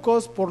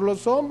eunucos por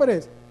los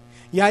hombres,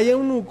 y hay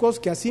eunucos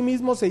que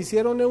asimismo se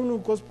hicieron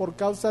eunucos por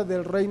causa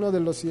del reino de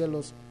los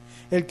cielos.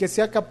 El que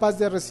sea capaz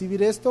de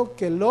recibir esto,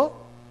 que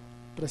lo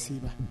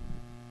reciba.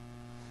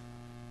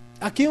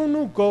 Aquí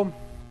eunuco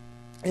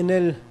en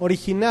el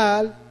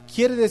original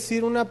quiere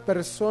decir una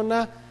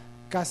persona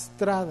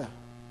castrada,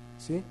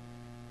 ¿sí?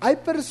 Hay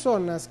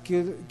personas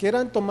que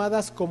eran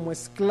tomadas como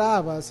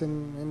esclavas en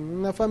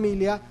una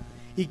familia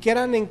y que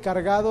eran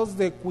encargados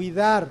de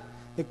cuidar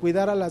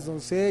a las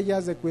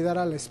doncellas, de cuidar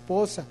a la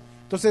esposa.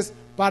 Entonces,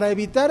 para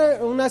evitar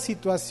una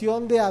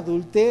situación de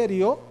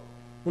adulterio,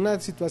 una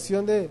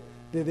situación de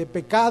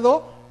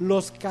pecado,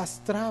 los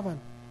castraban.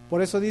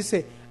 Por eso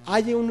dice,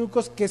 hay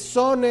eunucos que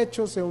son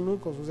hechos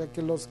eunucos, o sea,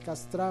 que los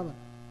castraban.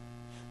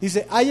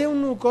 Dice, hay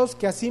eunucos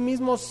que así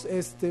mismos,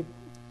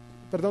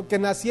 que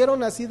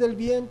nacieron así del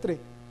vientre.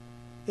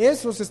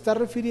 Eso se está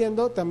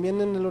refiriendo, también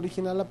en el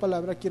original la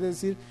palabra quiere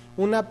decir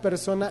una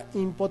persona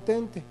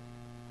impotente,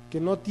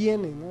 que no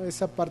tiene, ¿no?,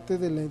 esa parte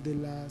de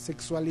la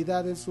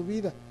sexualidad en su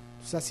vida.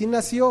 Pues así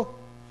nació.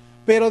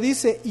 Pero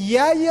dice, y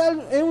hay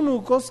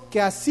eunucos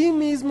que así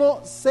mismo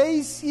se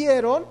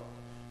hicieron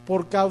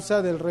por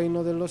causa del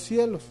reino de los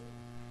cielos.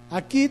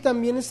 Aquí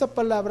también esa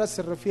palabra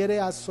se refiere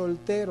a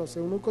solteros,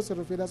 eunuco se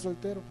refiere a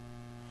solteros.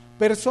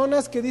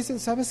 Personas que dicen,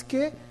 ¿sabes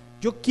qué?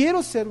 Yo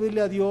quiero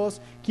servirle a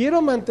Dios,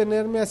 quiero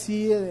mantenerme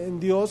así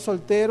en Dios,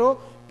 soltero,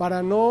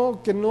 para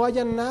que no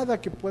haya nada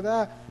que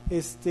pueda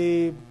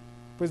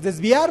pues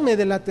desviarme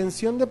de la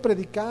atención de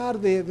predicar,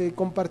 de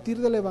compartir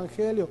del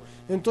evangelio.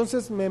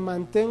 Entonces me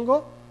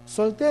mantengo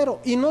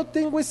soltero y no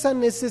tengo esa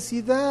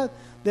necesidad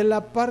de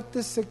la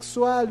parte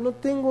sexual, no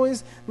tengo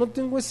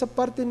esa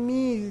parte en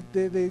mí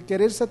de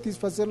querer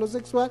satisfacer lo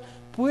sexual,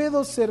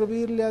 puedo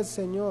servirle al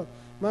Señor.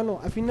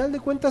 Hermano, a final de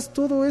cuentas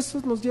todo eso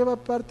nos lleva a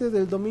parte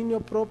del dominio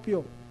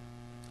propio,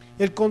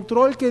 el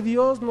control que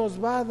Dios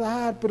nos va a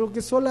dar, pero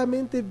que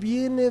solamente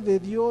viene de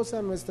Dios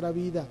a nuestra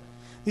vida.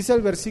 Dice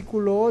el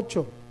versículo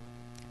 8,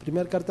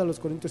 primera carta a los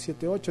Corintios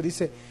 7:8,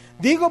 dice,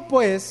 digo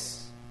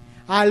pues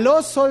a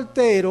los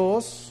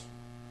solteros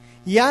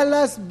y a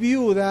las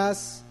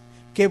viudas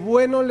que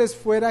bueno les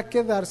fuera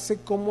quedarse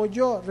como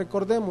yo.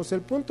 Recordemos,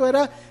 el punto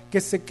era que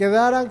se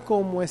quedaran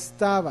como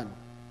estaban,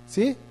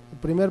 ¿sí? El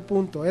primer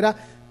punto era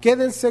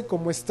quédense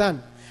como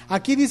están.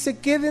 Aquí dice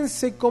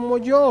quédense como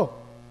yo.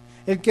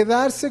 El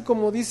quedarse,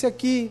 como dice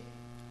aquí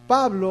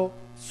Pablo,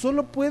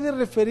 solo puede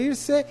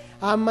referirse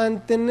a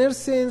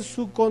mantenerse en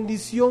su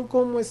condición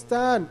como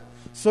están.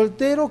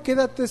 Soltero,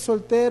 quédate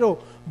soltero.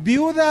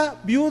 Viuda,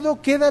 viudo,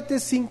 quédate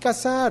sin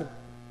casar.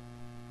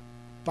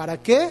 ¿Para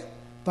qué?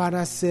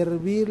 para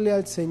servirle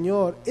al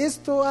Señor.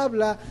 Esto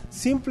habla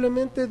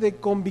simplemente de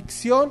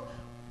convicción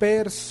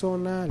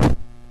personal.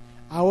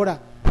 Ahora,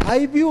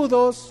 hay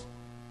viudos,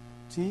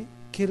 ¿sí?,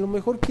 que a lo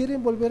mejor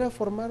quieren volver a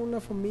formar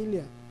una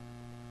familia,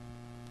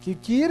 que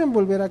quieren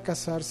volver a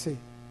casarse,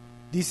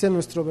 dice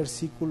nuestro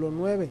versículo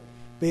 9,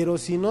 pero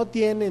si no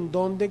tienen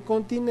don de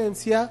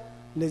continencia,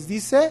 les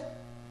dice,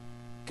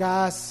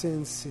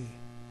 cásense.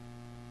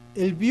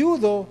 El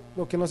viudo,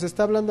 lo que nos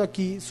está hablando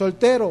aquí,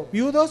 soltero,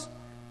 viudos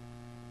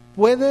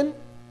pueden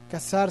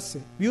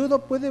casarse,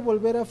 viudo puede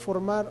volver a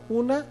formar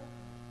una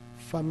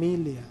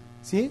familia,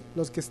 ¿sí?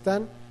 Los que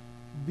están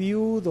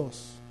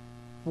viudos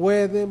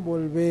pueden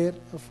volver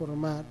a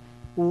formar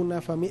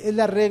una familia. Es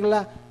la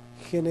regla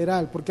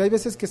general, porque hay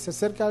veces que se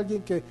acerca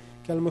alguien que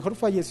a lo mejor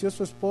falleció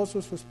su esposo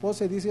o su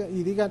esposa y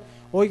digan,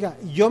 oiga,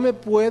 ¿yo me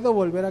puedo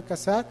volver a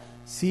casar?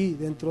 Sí,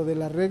 dentro de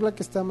la regla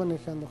que está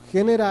manejando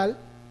general,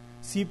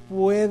 sí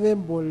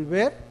pueden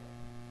volver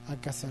a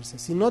casarse.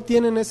 Si no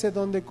tienen ese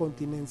don de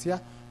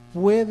continencia,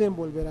 pueden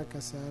volver a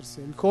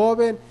casarse. El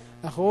joven,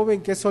 la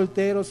joven que es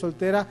soltero,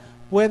 soltera,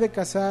 puede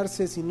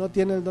casarse. Si no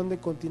tiene el don de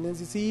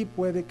continencia, sí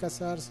puede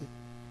casarse.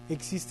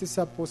 Existe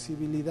esa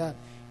posibilidad.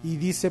 Y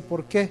dice,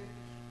 ¿por qué?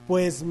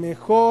 Pues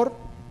mejor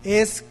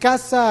es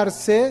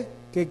casarse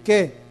que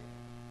 ¿qué?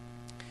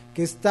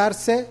 Que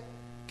estarse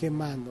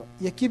quemando.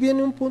 Y aquí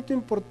viene un punto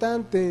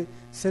importante,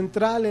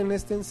 central en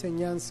esta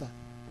enseñanza.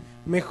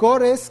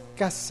 Mejor es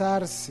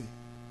casarse,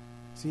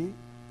 ¿sí?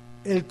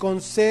 El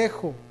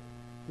consejo,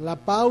 la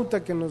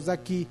pauta que nos da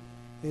aquí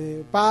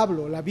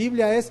Pablo, la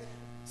Biblia es,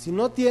 si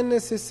no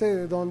tienes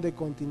ese don de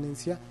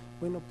continencia,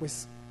 bueno,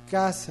 pues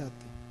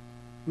cásate.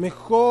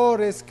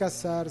 Mejor es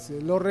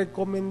casarse. Lo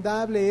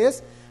recomendable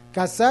es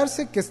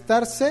casarse que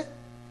estarse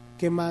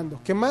quemando.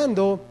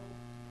 Quemando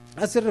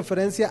hace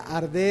referencia a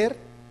arder,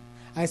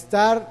 a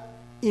estar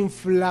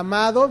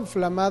inflamado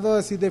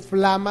así de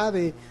flama,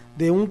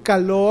 de un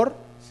calor,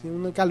 ¿sí?,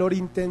 un calor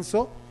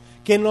intenso,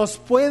 que nos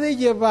puede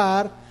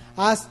llevar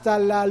hasta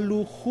la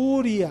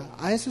lujuria.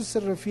 A eso se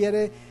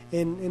refiere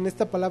en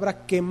esta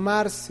palabra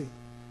quemarse,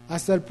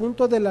 hasta el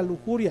punto de la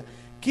lujuria.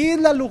 ¿Qué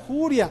es la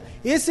lujuria?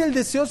 Es el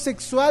deseo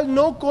sexual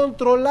no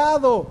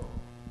controlado.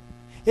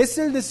 Es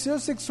el deseo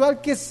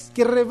sexual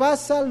que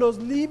rebasa los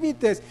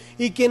límites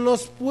y que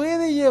nos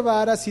puede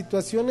llevar a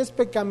situaciones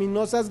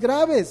pecaminosas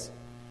graves.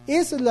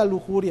 Esa es la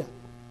lujuria,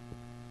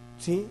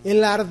 ¿sí?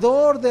 El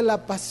ardor de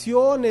la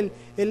pasión,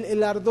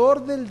 el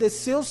ardor del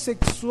deseo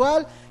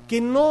sexual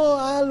que no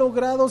ha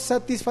logrado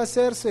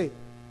satisfacerse,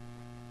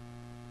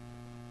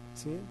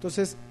 ¿sí?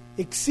 Entonces,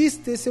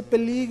 existe ese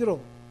peligro.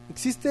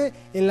 Existe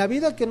en la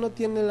vida que no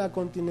tiene la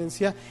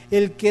continencia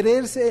el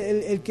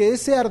quererse, el que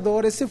ese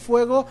ardor, ese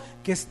fuego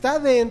que está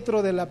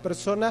dentro de la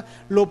persona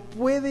lo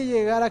puede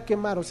llegar a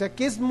quemar, o sea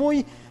que es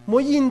muy,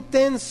 muy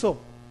intenso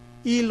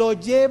y lo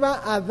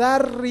lleva a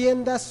dar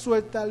rienda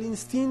suelta al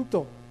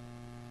instinto.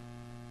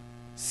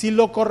 Si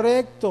lo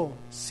correcto,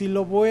 si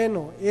lo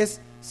bueno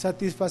es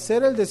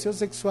satisfacer el deseo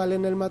sexual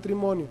en el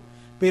matrimonio,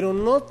 pero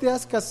no te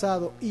has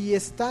casado y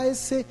está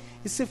ese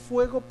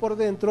fuego por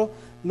dentro,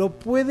 lo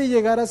puede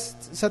llegar a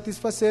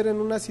satisfacer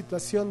en una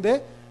situación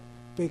de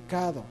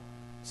pecado,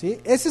 ¿sí?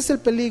 Ese es el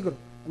peligro.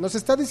 Nos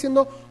está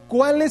diciendo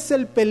cuál es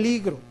el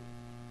peligro.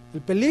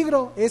 El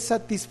peligro es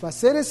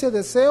satisfacer ese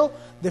deseo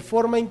de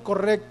forma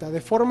incorrecta, de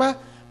forma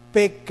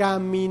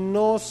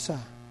pecaminosa,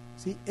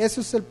 ¿sí? Eso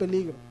es el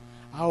peligro.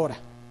 Ahora,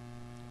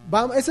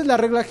 esa es la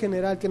regla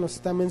general que nos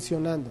está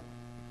mencionando,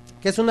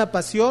 que es una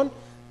pasión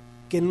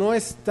que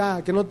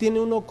no tiene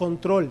uno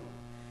control.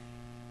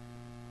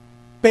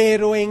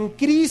 Pero en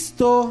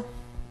Cristo,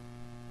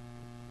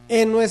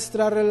 en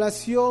nuestra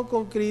relación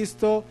con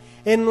Cristo,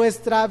 en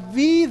nuestra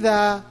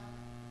vida,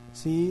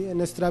 ¿sí?, en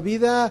nuestra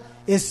vida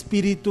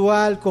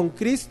espiritual con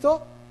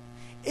Cristo,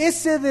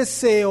 ese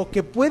deseo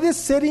que puede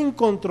ser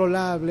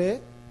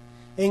incontrolable,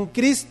 en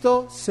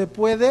Cristo se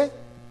puede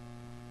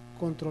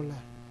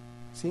controlar,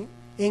 ¿sí?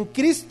 En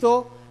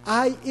Cristo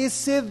hay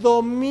ese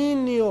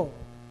dominio,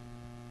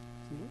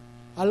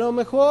 ¿sí? A lo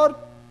mejor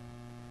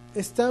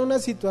está en una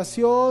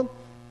situación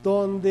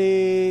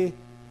donde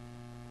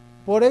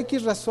por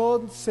X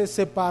razón se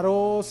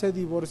separó, se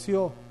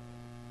divorció.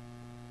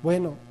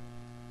 Bueno,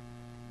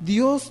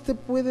 Dios te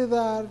puede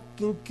dar,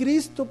 que en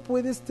Cristo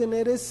puedes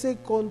tener ese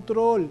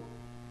control.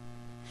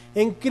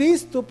 En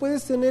Cristo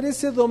puedes tener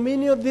ese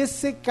dominio de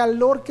ese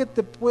calor que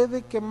te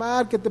puede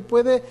quemar,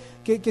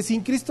 que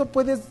sin Cristo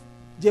puedes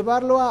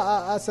llevarlo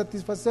a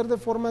satisfacer de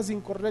formas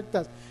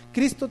incorrectas.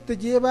 Cristo te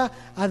lleva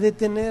a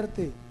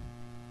detenerte.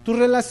 Tu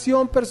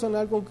relación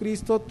personal con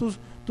Cristo,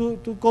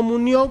 tu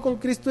comunión con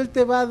Cristo, Él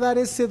te va a dar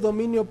ese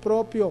dominio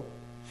propio.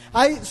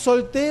 Hay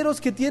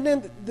solteros que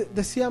tienen,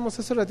 decíamos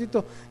hace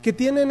ratito, que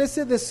tienen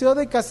ese deseo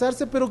de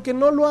casarse, pero que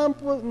no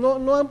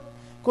han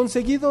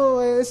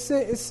conseguido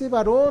ese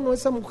varón o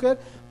esa mujer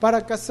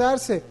para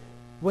casarse.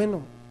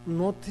 Bueno,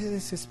 no te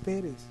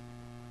desesperes.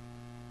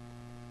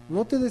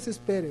 no te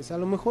desesperes. A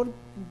lo mejor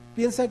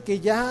piensa que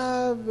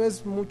ya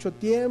es mucho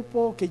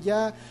tiempo, que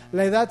ya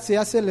la edad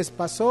les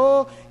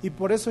pasó y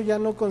por eso ya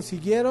no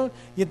consiguieron.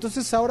 Y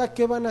entonces, ¿ahora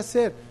qué van a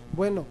hacer?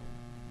 Bueno,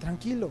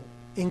 tranquilo,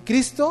 en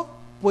Cristo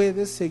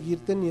puedes seguir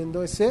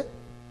teniendo ese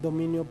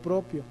dominio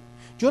propio.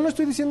 Yo no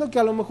estoy diciendo que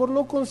a lo mejor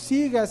no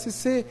consigas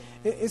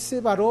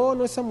ese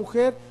varón o esa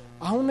mujer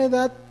a una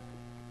edad.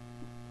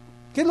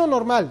 ¿Qué es lo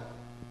normal?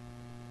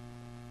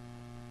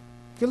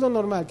 ¿Qué es lo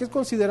normal? ¿Qué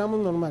consideramos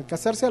normal?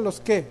 ¿Casarse a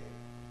los qué?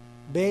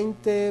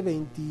 20,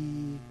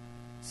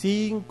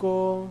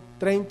 25,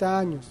 30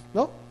 años,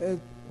 ¿no?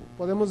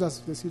 Podemos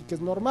decir que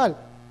es normal.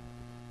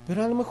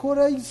 Pero a lo mejor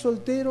hay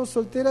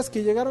solteras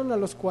que llegaron a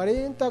los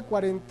 40,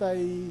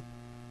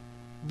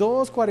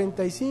 42,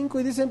 45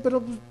 y dicen,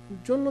 pero pues,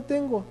 yo no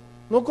tengo,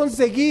 no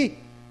conseguí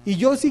y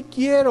yo sí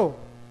quiero.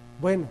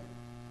 Bueno,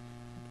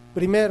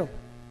 primero,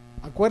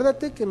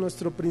 acuérdate que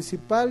nuestro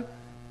principal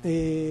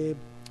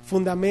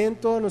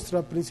fundamento,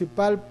 nuestra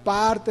principal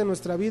parte de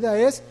nuestra vida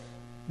es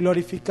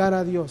glorificar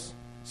a Dios,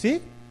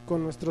 ¿sí?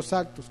 Con nuestros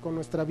actos, con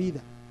nuestra vida.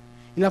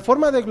 Y la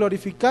forma de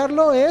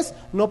glorificarlo es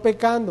no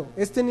pecando,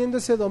 es teniendo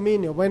ese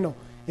dominio. Bueno,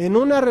 en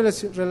una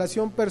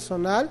relación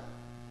personal,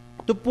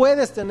 tú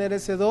puedes tener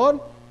ese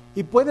don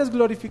y puedes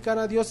glorificar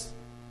a Dios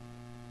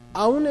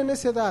aún en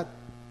esa edad.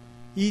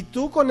 Y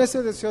tú con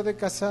ese deseo de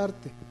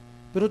casarte.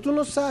 Pero tú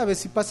no sabes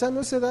si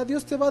pasando esa edad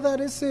Dios te va a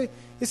dar ese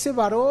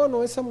varón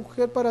o esa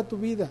mujer para tu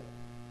vida.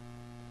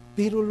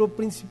 Pero lo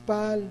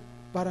principal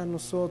para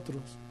nosotros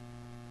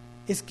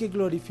es que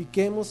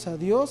glorifiquemos a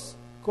Dios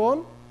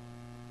con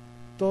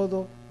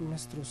todo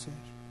nuestro ser.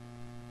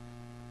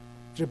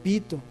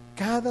 Repito,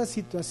 cada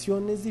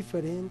situación es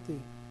diferente,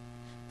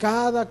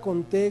 cada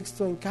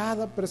contexto en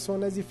cada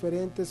persona es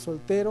diferente,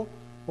 soltero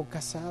o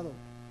casado.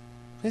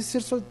 Puede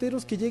ser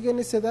solteros que lleguen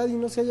a esa edad y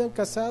no se hayan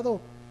casado,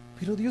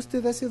 pero Dios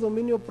te da ese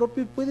dominio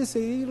propio y puedes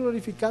seguir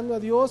glorificando a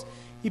Dios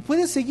y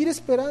puedes seguir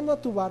esperando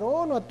a tu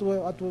varón o a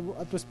tu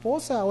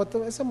esposa o a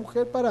esa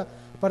mujer para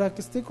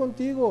que esté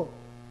contigo.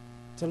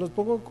 Se los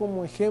pongo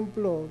como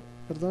ejemplo,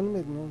 perdónenme,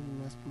 no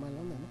es mala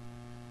onda, ¿no?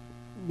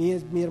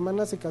 Mi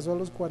hermana se casó a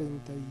los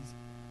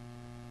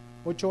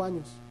 48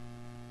 años.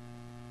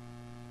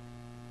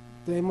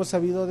 Hemos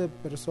sabido de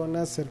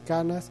personas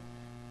cercanas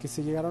que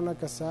se llegaron a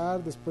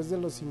casar después de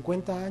los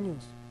 50 años.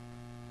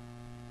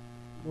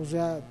 O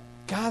sea,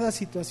 cada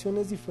situación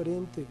es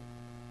diferente,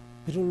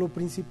 pero lo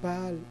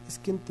principal es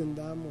que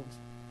entendamos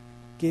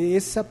que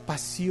esa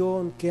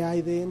pasión que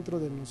hay dentro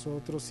de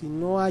nosotros, si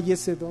no hay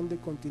ese don de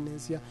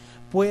continencia,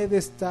 puede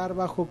estar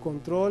bajo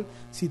control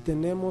si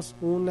tenemos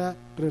una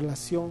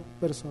relación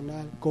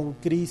personal con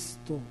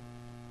Cristo.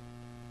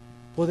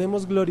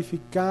 Podemos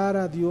glorificar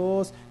a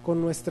Dios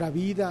con nuestra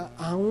vida,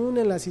 aún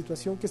en la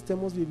situación que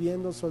estemos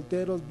viviendo,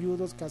 solteros,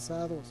 viudos,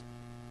 casados.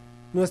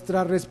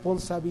 Nuestra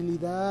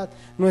responsabilidad,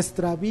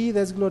 nuestra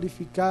vida es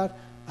glorificar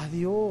a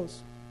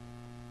Dios.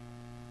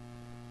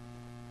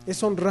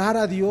 Es honrar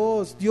a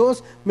Dios.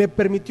 Dios me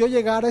permitió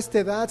llegar a esta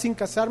edad sin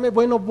casarme.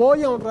 Bueno,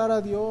 voy a honrar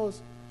a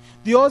Dios.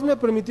 Dios me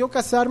permitió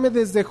casarme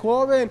desde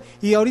joven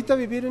y ahorita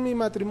vivir en mi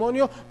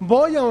matrimonio.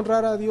 Voy a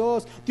honrar a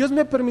Dios. Dios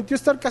me permitió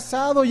estar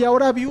casado y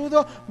ahora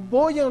viudo.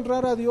 Voy a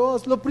honrar a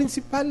Dios. Lo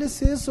principal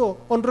es eso,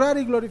 honrar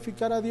y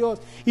glorificar a Dios.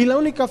 Y la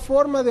única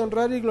forma de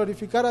honrar y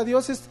glorificar a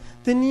Dios es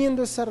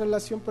teniendo esa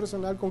relación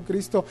personal con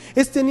Cristo.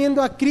 Es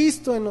teniendo a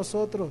Cristo en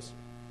nosotros.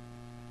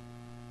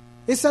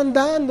 Es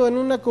andando en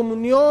una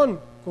comunión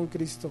con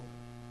Cristo.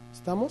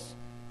 ¿Estamos?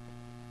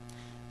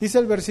 Dice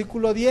el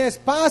versículo 10,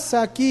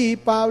 pasa aquí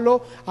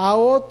Pablo a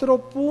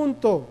otro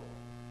punto.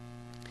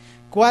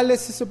 ¿Cuál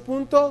es ese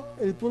punto?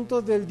 El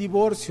punto del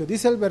divorcio.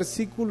 Dice el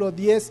versículo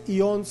 10 y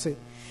 11.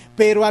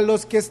 Pero a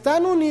los que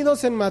están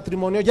unidos en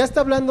matrimonio, ya está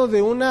hablando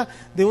de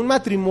un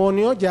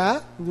matrimonio, ya,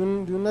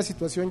 de una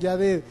situación ya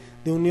de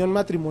unión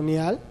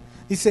matrimonial.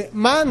 Dice,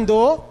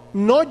 mando,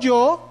 no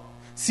yo,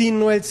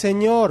 sino el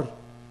Señor.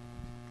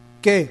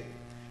 ¿Qué?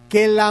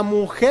 Que la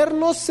mujer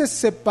no se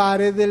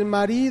separe del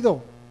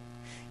marido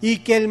y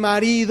que el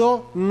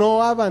marido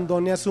no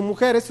abandone a su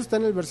mujer. Esto está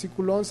en el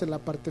versículo 11, en la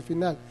parte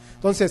final.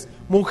 Entonces,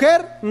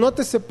 mujer, no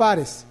te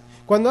separes.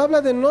 Cuando habla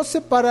de no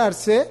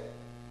separarse,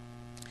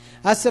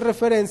 hace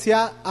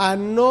referencia a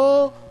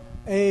no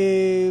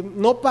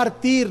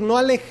partir, no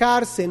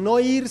alejarse, no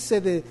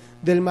irse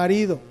del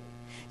marido.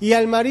 Y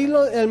el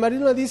marido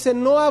le dice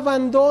no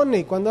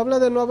abandone. Cuando habla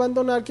de no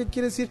abandonar, ¿qué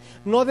quiere decir?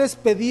 No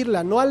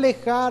despedirla, no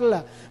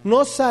alejarla,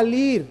 no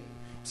salir.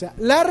 O sea,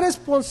 la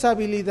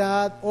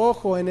responsabilidad,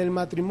 ojo, en el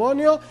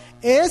matrimonio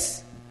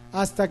es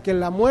hasta que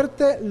la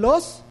muerte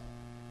los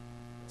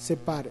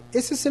separe.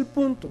 Ese es el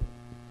punto.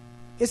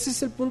 Ese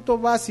es el punto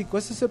básico,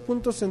 ese es el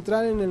punto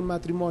central en el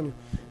matrimonio.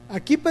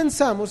 Aquí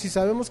pensamos y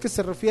sabemos que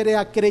se refiere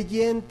a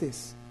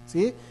creyentes,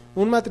 ¿sí?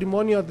 Un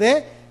matrimonio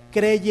de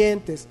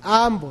creyentes,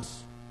 ambos.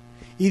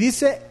 Y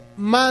dice,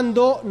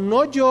 mando,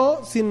 no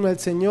yo, sino el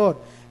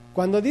Señor.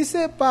 Cuando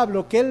dice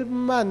Pablo que él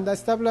manda,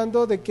 está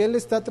hablando de que él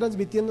está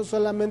transmitiendo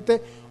solamente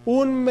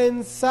un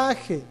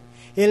mensaje.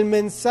 El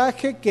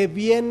mensaje que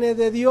viene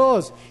de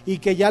Dios y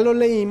que ya lo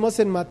leímos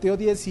en Mateo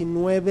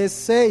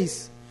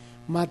 19:6.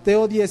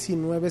 Mateo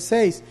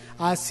 19:6.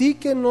 Así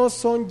que no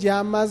son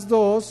ya más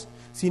dos,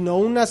 sino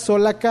una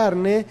sola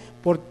carne.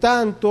 Por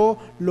tanto,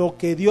 lo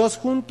que Dios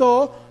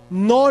juntó,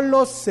 no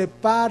lo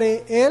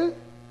separe el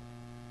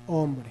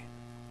hombre.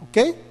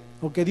 ¿Ok?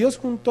 Lo que Dios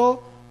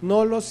juntó,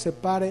 no lo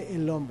separe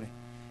el hombre.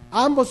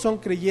 Ambos son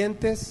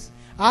creyentes,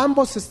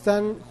 ambos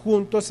están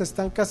juntos,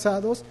 están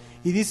casados,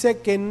 y dice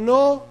que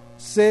no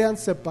sean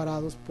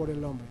separados por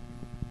el hombre.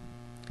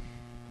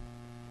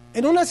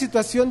 En una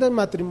situación de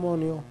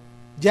matrimonio,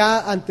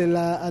 ya ante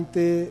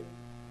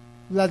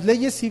las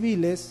leyes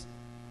civiles,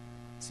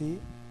 ¿sí?,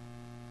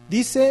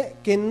 dice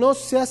que no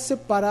sea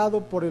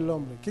separado por el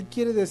hombre. ¿Qué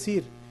quiere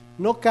decir?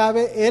 No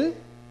cabe el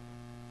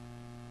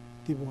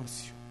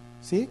divorcio,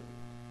 ¿sí?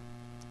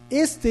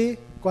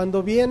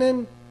 Cuando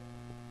vienen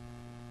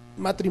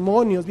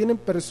matrimonios, vienen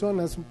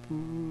personas,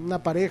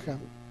 una pareja,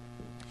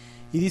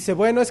 y dice,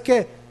 bueno, es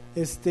que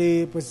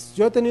pues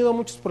yo he tenido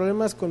muchos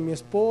problemas con mi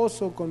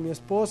esposo, con mi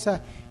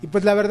esposa, y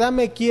pues la verdad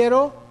me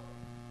quiero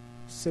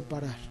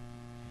separar.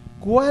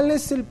 ¿Cuál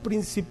es el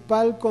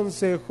principal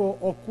consejo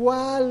o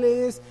cuál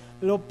es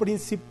lo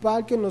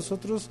principal que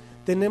nosotros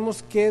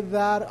tenemos que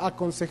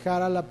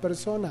aconsejar a la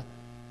persona?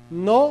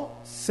 No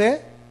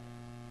se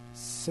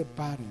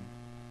separen.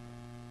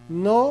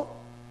 No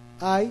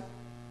hay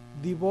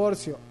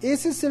divorcio.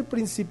 Ese es el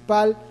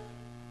principal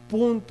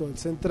punto, el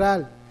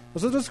central.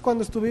 Nosotros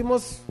cuando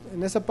estuvimos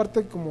en esa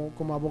parte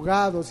como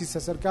abogados y se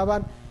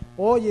acercaban,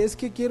 oye, es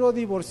que quiero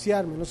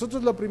divorciarme,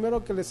 nosotros lo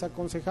primero que les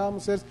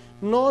aconsejábamos es,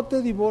 no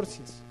te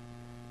divorcies,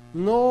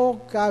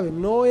 no cabe,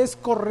 no es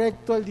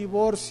correcto el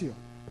divorcio,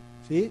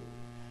 ¿sí?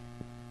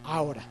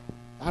 Ahora,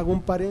 hago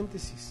un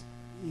paréntesis,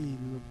 y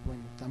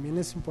bueno, también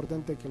es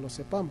importante que lo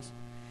sepamos,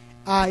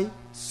 hay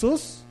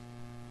sus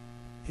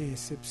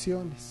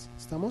excepciones,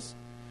 ¿estamos?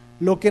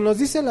 Lo que nos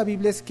dice la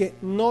Biblia es que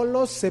no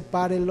los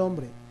separe el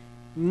hombre.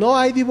 No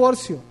hay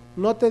divorcio,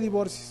 no te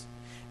divorcies.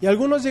 Y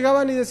algunos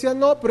llegaban y decían,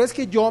 no, pero es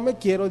que yo me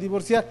quiero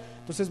divorciar.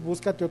 Entonces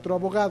búscate otro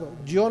abogado.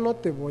 Yo no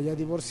te voy a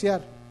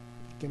divorciar,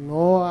 porque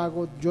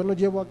yo no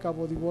llevo a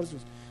cabo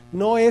divorcios.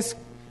 No es,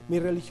 mi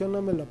religión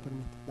no me lo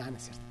permite. No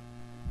es cierto.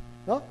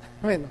 ¿No?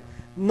 Bueno,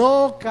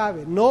 no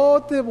cabe,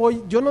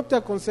 yo no te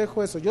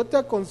aconsejo eso. Yo te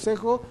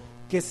aconsejo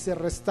que se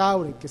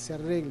restaure, que se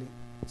arregle,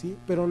 ¿sí?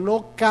 Pero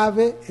no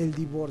cabe el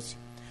divorcio.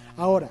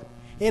 Ahora,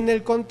 en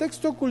el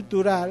contexto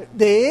cultural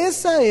de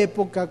esa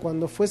época,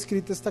 cuando fue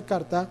escrita esta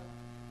carta,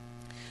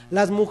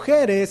 las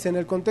mujeres en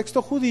el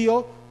contexto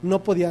judío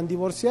no podían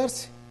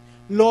divorciarse.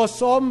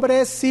 Los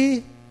hombres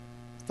sí.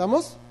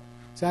 ¿Estamos?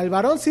 O sea, al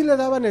varón sí le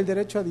daban el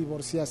derecho a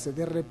divorciarse,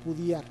 de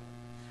repudiar.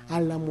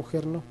 A la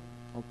mujer no.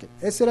 Okay.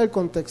 Ese era el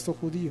contexto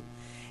judío.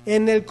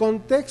 En el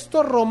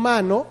contexto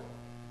romano,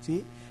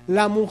 ¿sí?,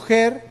 la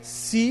mujer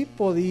sí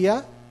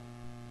podía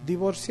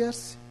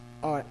divorciarse.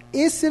 Ahora,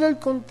 ese era el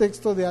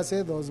contexto de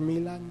hace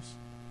 2000 años,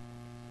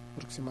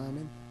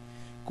 aproximadamente.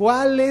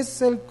 ¿Cuál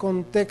es el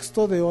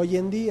contexto de hoy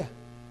en día?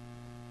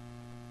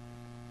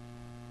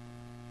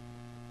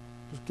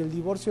 Pues que el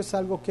divorcio es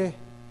algo que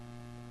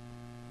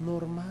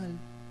normal.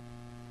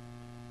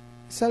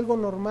 Es algo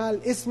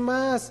normal. Es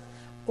más,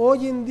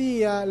 hoy en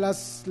día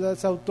las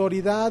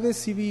autoridades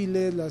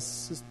civiles,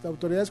 las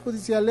autoridades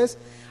judiciales,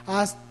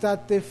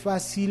 hasta te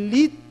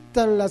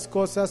facilitan las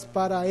cosas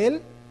para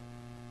el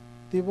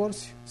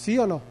divorcio, ¿sí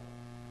o no?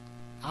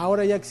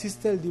 Ahora ya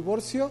existe el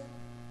divorcio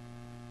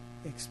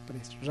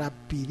express,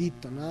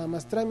 rapidito, nada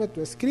más tráeme tu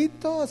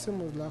escrito,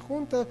 hacemos la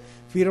junta,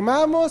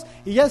 firmamos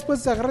y ya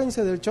después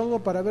agárrense del chongo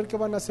para ver qué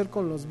van a hacer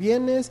con los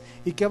bienes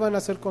y qué van a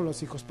hacer con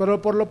los hijos. Pero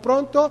por lo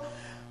pronto,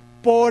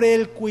 por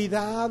el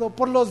cuidado,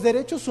 por los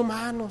derechos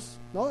humanos,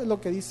 ¿no? Es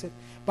lo que dice,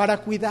 para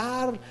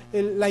cuidar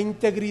la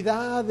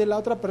integridad de la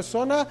otra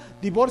persona,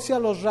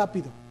 divórcialos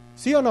rápido,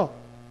 ¿sí o no?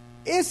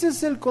 Ese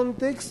es el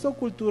contexto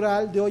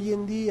cultural de hoy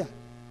en día.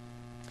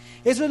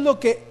 Eso es lo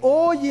que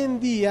hoy en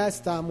día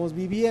estamos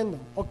viviendo.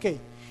 Ok,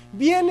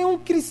 viene un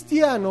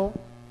cristiano,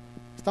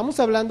 estamos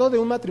hablando de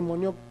un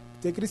matrimonio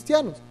de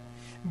cristianos.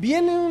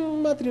 Viene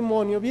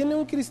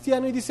un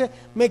cristiano y dice,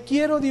 me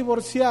quiero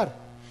divorciar.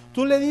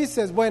 Tú le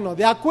dices, bueno,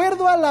 de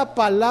acuerdo a la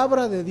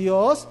palabra de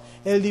Dios,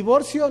 el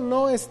divorcio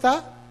no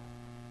está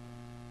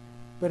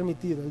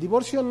permitido. El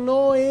divorcio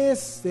no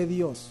es de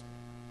Dios.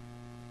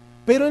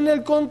 Pero en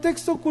el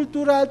contexto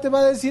cultural te va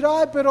a decir,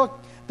 ay, pero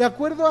de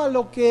acuerdo a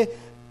lo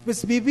que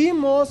pues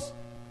vivimos,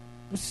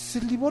 pues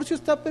el divorcio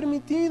está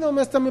permitido,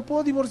 hasta me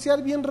puedo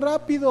divorciar bien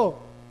rápido.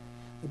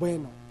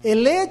 Bueno,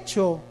 el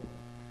hecho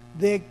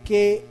de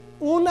que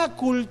una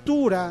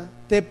cultura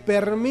te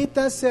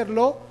permita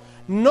hacerlo,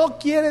 no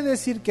quiere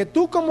decir que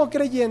tú como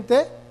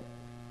creyente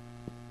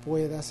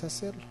puedas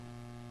hacerlo.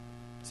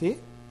 ¿Sí?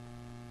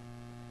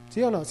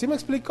 ¿Sí o no? ¿Sí me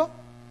explico?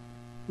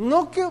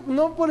 No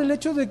por el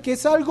hecho de que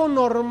es algo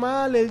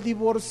normal el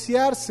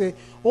divorciarse.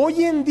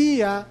 Hoy en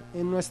día,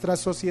 en nuestra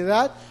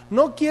sociedad,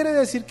 no quiere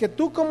decir que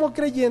tú como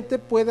creyente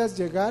puedas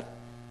llegar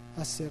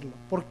a hacerlo.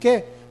 ¿Por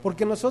qué?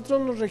 Porque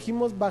nosotros nos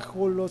regimos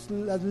bajo las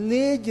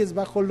leyes,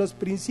 bajo los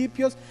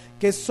principios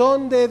que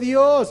son de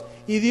Dios.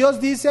 Y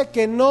Dios dice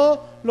que no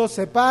los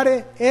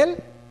separe el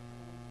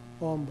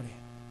hombre.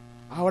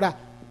 Ahora,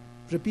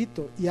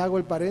 repito, y hago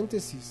el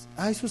paréntesis,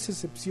 hay sus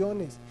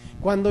excepciones.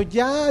 Cuando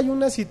ya hay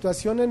una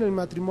situación en el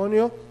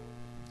matrimonio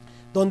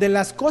donde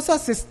las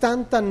cosas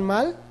están tan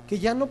mal que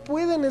ya no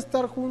pueden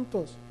estar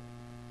juntos,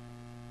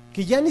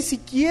 que ya ni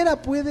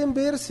siquiera pueden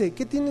verse,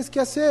 ¿qué tienes que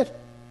hacer?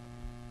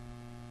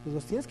 Pues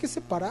los tienes que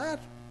separar.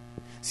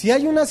 Si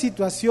hay una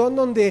situación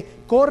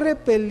donde corre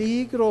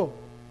peligro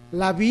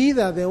la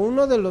vida de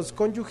uno de los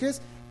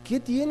cónyuges, ¿qué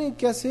tienen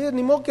que hacer?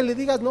 Ni modo que le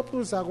digas, no,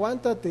 pues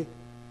aguántate.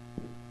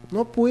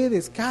 No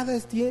puedes,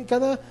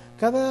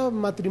 cada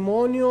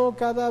matrimonio,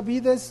 cada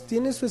vida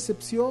tiene su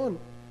excepción.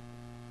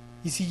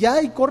 Y si ya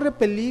hay corre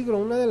peligro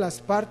una de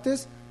las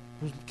partes,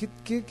 pues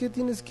 ¿qué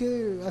tienes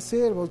que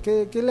hacer?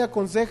 ¿Qué le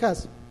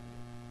aconsejas?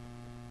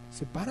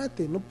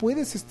 Sepárate, no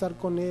puedes estar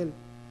con él.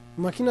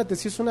 Imagínate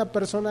si es una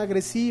persona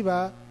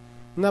agresiva,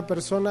 una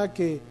persona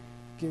que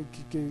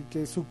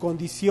su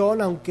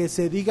condición, aunque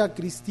se diga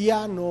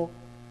cristiano,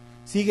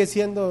 sigue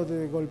siendo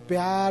de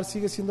golpear,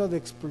 sigue siendo de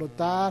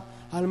explotar,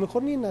 a lo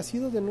mejor ni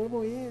nacido de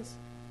nuevo es.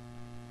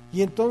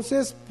 Y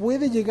entonces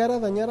puede llegar a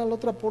dañar a la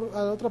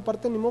otra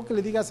parte, ni modo que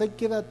le digas, ay,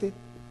 quédate.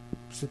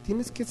 Pues te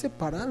tienes que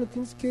separar, le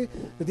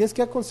tienes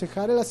que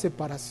aconsejar en la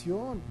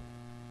separación.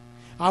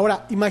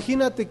 Ahora,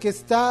 imagínate que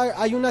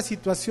hay una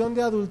situación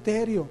de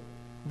adulterio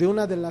de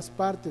una de las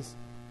partes.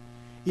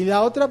 Y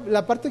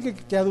la parte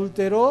que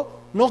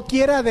adulteró, no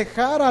quiera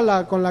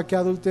dejar con la que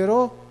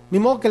adulteró. Ni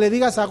modo que le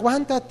digas,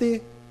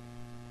 aguántate.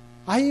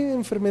 Hay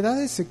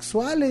enfermedades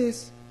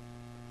sexuales.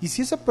 Y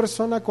si esa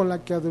persona con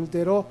la que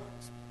adulteró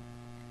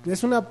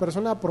es una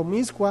persona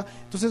promiscua,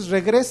 entonces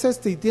regresa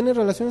y tiene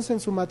relaciones en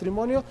su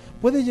matrimonio,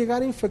 puede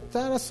llegar a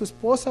infectar a su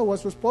esposa o a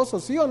su esposo,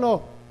 ¿sí o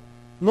no?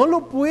 No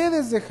lo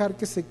puedes dejar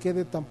que se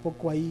quede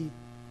tampoco ahí.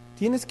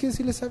 Tienes que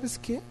decirle, ¿sabes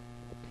qué?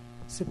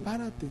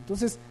 Sepárate.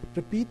 Entonces,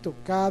 repito,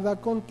 cada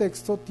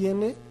contexto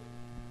tiene,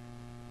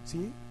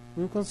 ¿sí?,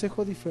 un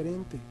consejo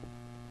diferente.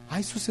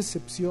 Hay sus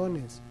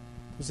excepciones.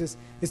 Entonces,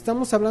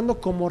 estamos hablando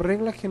como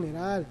regla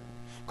general,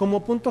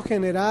 como punto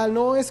general.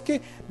 No, es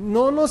que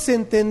no nos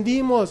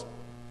entendimos.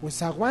 Pues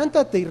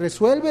aguántate y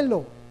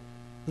resuélvelo.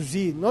 Pues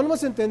sí, no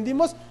nos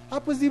entendimos,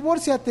 pues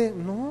divórciate.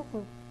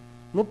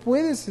 No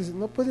puede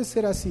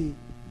ser así.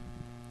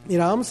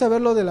 Mira, vamos a ver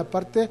lo de la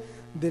parte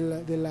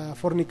de la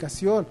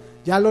fornicación.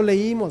 Ya lo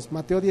leímos,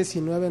 Mateo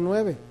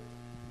 19:9.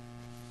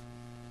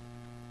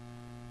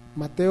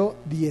 Mateo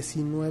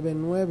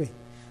 19:9.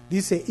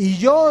 Dice, y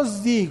yo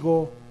os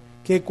digo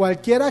que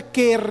cualquiera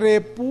que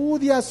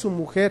repudia a su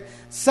mujer,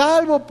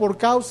 salvo por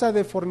causa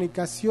de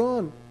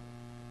fornicación,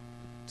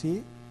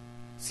 ¿sí?,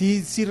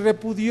 si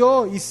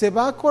repudió y se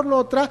va con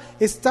otra,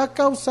 está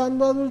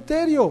causando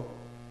adulterio.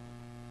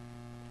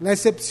 La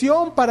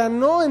excepción para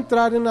no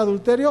entrar en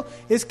adulterio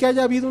es que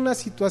haya habido una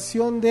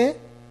situación de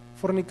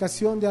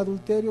fornicación, de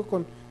adulterio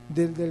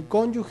del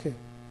cónyuge.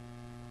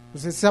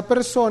 Entonces esa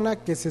persona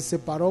que se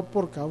separó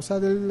por causa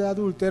del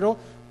adúltero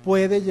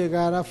puede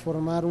llegar a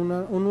formar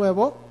un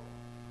nuevo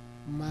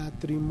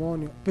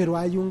matrimonio, pero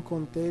hay un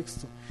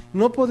contexto.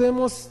 No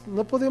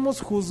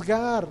podemos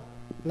juzgar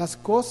las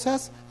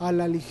cosas a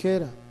la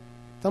ligera.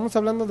 Estamos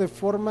hablando de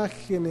forma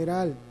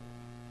general,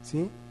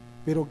 ¿sí?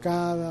 Pero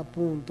cada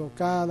punto,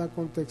 cada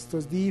contexto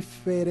es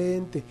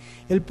diferente.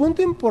 El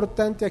punto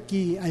importante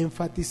aquí a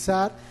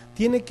enfatizar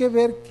tiene que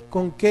ver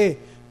con ¿qué?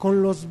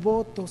 Con los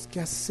votos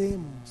que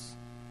hacemos.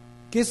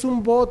 ¿Qué es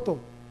un voto?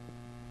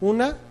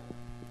 Una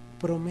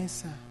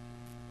promesa.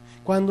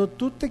 Cuando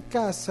tú te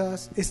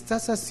casas,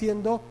 estás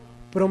haciendo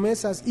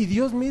promesas y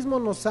Dios mismo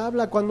nos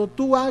habla. Cuando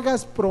tú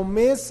hagas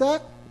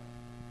promesa,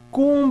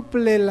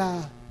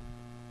 cúmplela.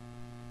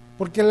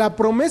 Porque la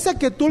promesa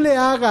que tú le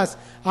hagas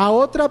a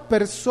otra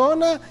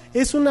persona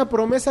es una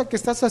promesa que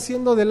estás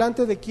haciendo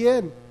delante de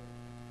 ¿quién?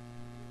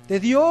 De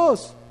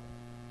Dios.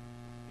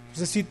 O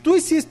sea, si tú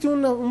hiciste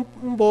un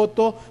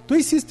voto, tú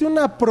hiciste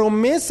una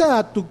promesa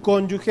a tu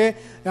cónyuge,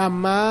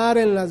 amar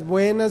en las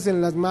buenas,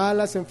 en las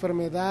malas,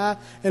 enfermedad,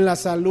 en la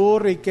salud,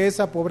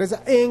 riqueza,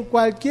 pobreza, en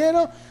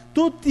cualquiera,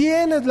 tú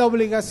tienes la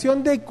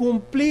obligación de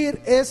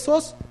cumplir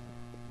esos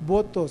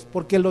votos,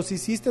 porque los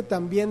hiciste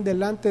también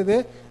delante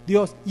de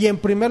Dios y en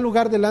primer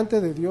lugar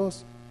delante de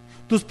Dios.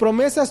 Tus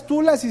promesas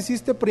tú las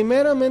hiciste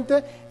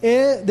primeramente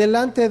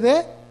delante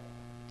de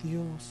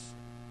Dios.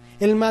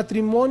 El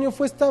matrimonio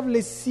fue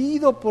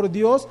establecido por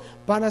Dios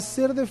para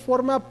ser de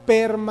forma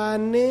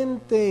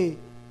permanente,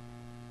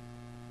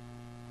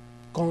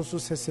 con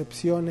sus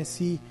excepciones,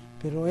 sí,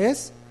 pero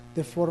es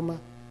de forma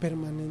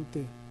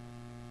permanente.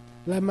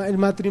 El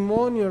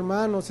matrimonio,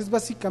 hermanos, es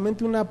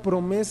básicamente una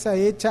promesa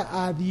hecha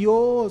a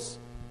Dios,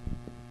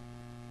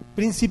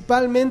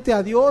 principalmente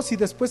a Dios y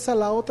después a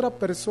la otra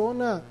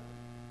persona.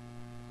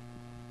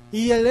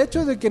 Y el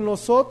hecho de que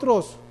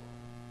nosotros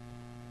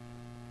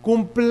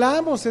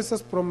cumplamos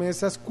esas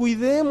promesas,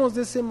 cuidemos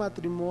de ese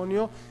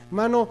matrimonio,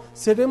 hermano,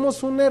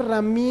 seremos una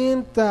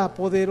herramienta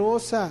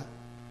poderosa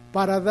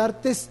para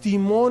dar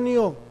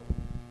testimonio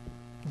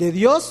de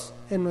Dios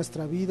en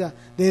nuestra vida,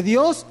 de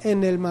Dios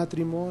en el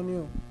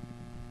matrimonio.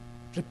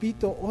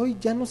 Repito, hoy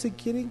ya no se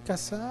quieren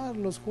casar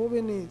los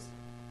jóvenes.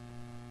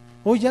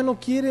 Hoy ya no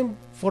quieren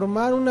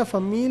formar una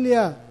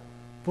familia.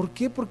 ¿Por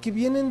qué? Porque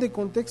vienen de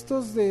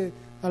contextos de,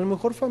 a lo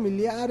mejor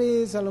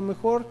familiares, a lo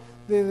mejor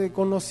de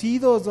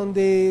conocidos,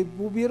 donde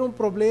hubieron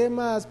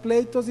problemas,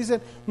 pleitos,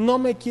 dicen, no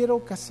me quiero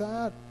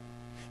casar.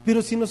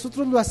 Pero si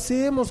nosotros lo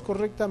hacemos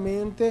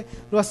correctamente,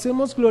 lo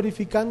hacemos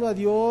glorificando a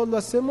Dios, lo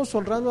hacemos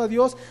honrando a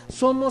Dios,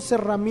 somos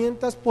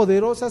herramientas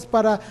poderosas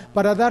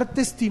para dar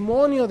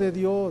testimonio de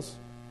Dios.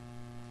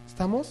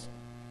 ¿Estamos?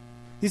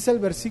 Dice el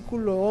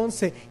versículo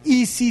 11,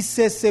 y si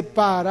se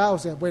separa, o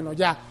sea, bueno,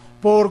 ya,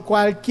 por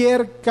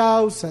cualquier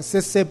causa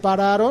se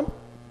separaron,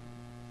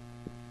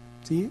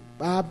 ¿sí?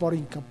 Por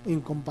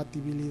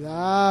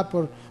incompatibilidad,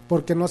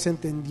 porque no se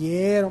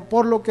entendieron,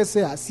 por lo que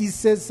sea, si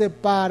se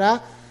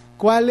separa,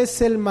 ¿cuál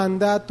es el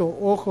mandato?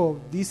 Ojo,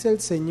 dice el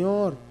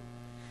Señor,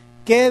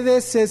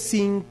 quédese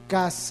sin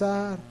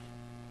casar.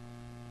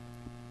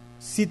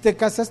 Si te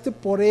casaste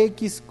por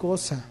X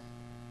cosa,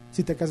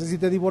 si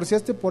te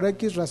divorciaste por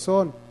X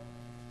razón,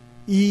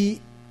 y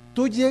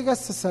tú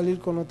llegas a salir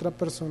con otra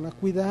persona,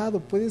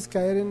 cuidado, puedes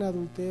caer en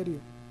adulterio.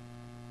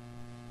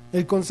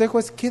 El consejo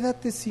es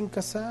quédate sin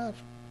casar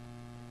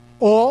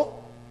o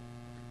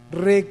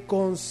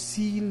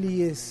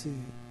reconcíliese.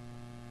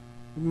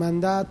 El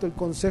mandato, el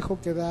consejo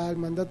que da, el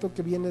mandato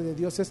que viene de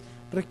Dios es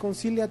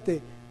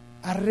reconcíliate,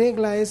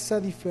 arregla esa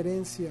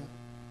diferencia.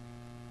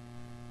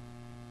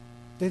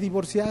 Te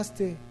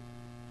divorciaste,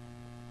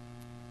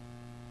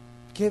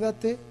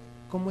 quédate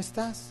como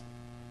estás.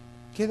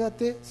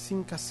 Quédate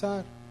sin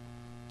casar.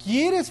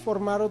 ¿Quieres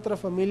formar otra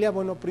familia?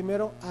 Bueno,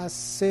 primero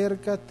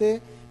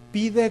acércate,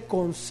 pide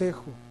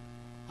consejo.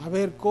 A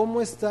ver, ¿cómo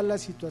está la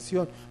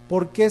situación?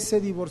 ¿Por qué se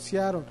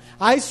divorciaron?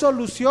 ¿Hay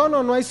solución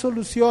o no hay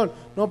solución?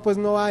 No, pues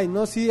no hay.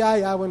 No, sí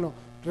hay. Bueno,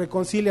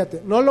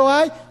 reconcíliate. ¿No lo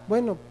hay?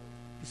 Bueno,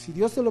 pues si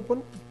Dios te lo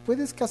pone, pues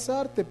puedes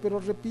casarte, pero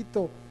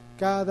repito,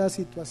 cada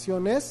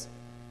situación es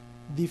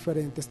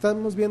diferente.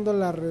 Estamos viendo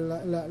la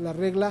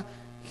regla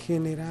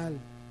general.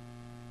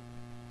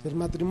 El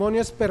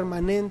matrimonio es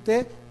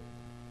permanente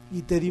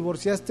y te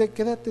divorciaste,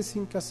 quédate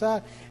sin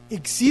casar.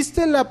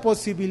 ¿Existe la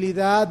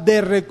posibilidad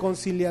de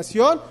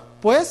reconciliación?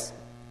 Pues,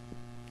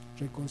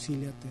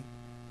 reconcíliate.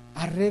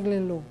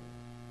 Arréglalo.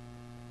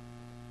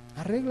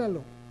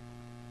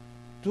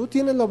 Tú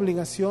tienes la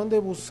obligación de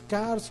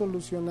buscar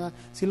solucionar.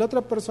 Si la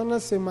otra persona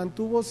se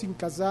mantuvo sin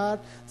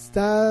casar,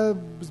 está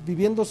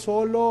viviendo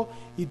solo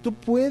y tú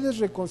puedes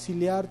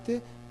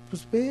reconciliarte,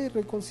 pues ve,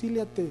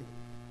 reconcíliate.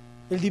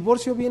 El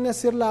divorcio viene a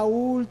ser la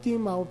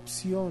última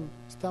opción.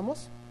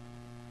 ¿Estamos?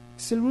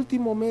 Es el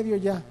último medio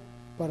ya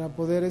para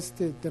poder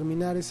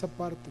terminar esa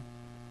parte.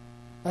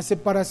 La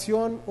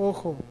separación,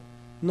 ojo,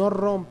 no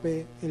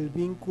rompe el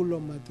vínculo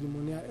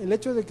matrimonial. El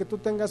hecho de que tú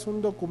tengas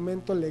un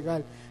documento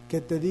legal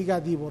que te diga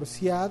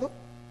divorciado,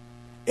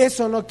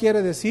 eso no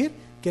quiere decir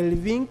que el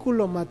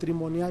vínculo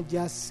matrimonial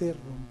ya se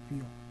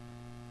rompió.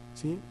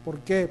 ¿Sí? ¿Por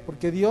qué?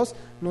 Porque Dios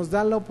nos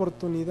da la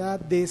oportunidad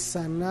de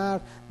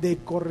sanar, de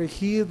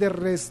corregir, de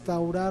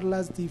restaurar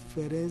las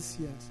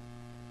diferencias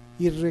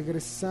y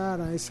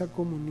regresar a esa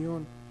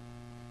comunión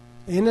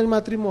en el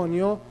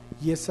matrimonio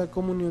y esa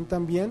comunión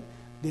también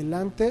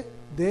delante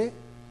de Dios.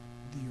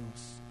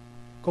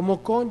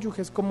 Como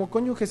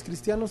cónyuges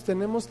cristianos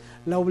tenemos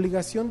la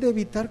obligación de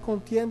evitar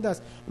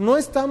contiendas. No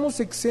estamos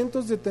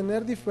exentos de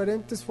tener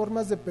diferentes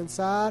formas de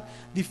pensar,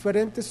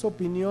 diferentes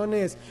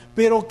opiniones,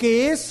 pero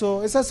que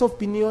esas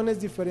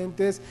opiniones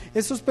diferentes,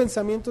 esos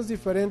pensamientos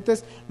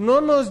diferentes,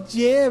 no nos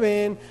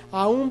lleven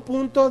a un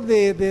punto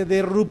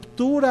de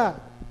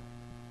ruptura.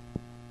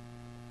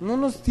 No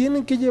nos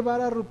tienen que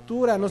llevar a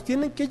ruptura, nos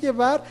tienen que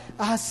llevar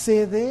a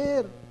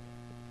ceder,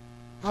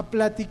 a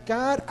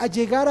platicar, a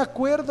llegar a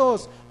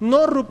acuerdos,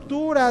 no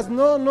rupturas,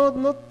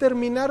 no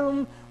terminar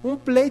un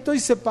pleito y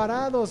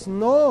separados,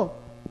 no,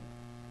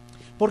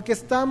 porque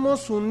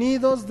estamos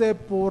unidos de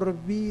por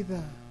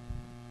vida,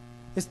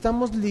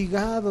 estamos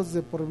ligados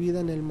de por vida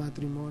en el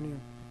matrimonio.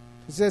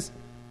 Entonces,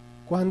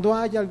 cuando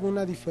haya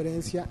alguna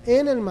diferencia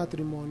en el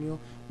matrimonio,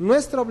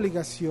 nuestra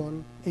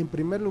obligación, en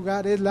primer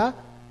lugar, es la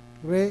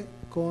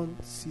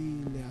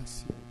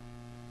reconciliación.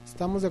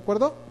 ¿Estamos de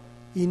acuerdo?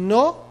 Y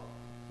no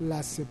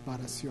la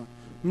separación,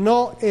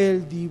 no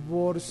el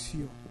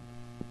divorcio,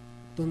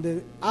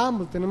 donde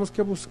ambos tenemos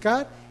que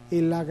buscar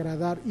el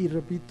agradar. Y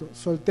repito,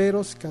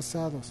 solteros,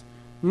 casados,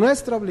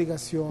 nuestra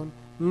obligación,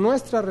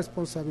 nuestra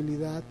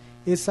responsabilidad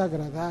es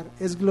agradar,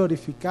 es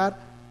glorificar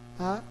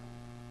a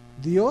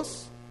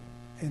Dios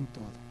en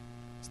todo.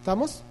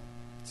 ¿Estamos?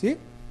 ¿Sí?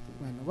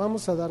 Bueno,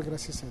 vamos a dar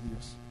gracias a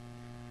Dios.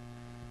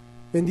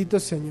 Bendito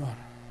Señor,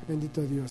 bendito Dios.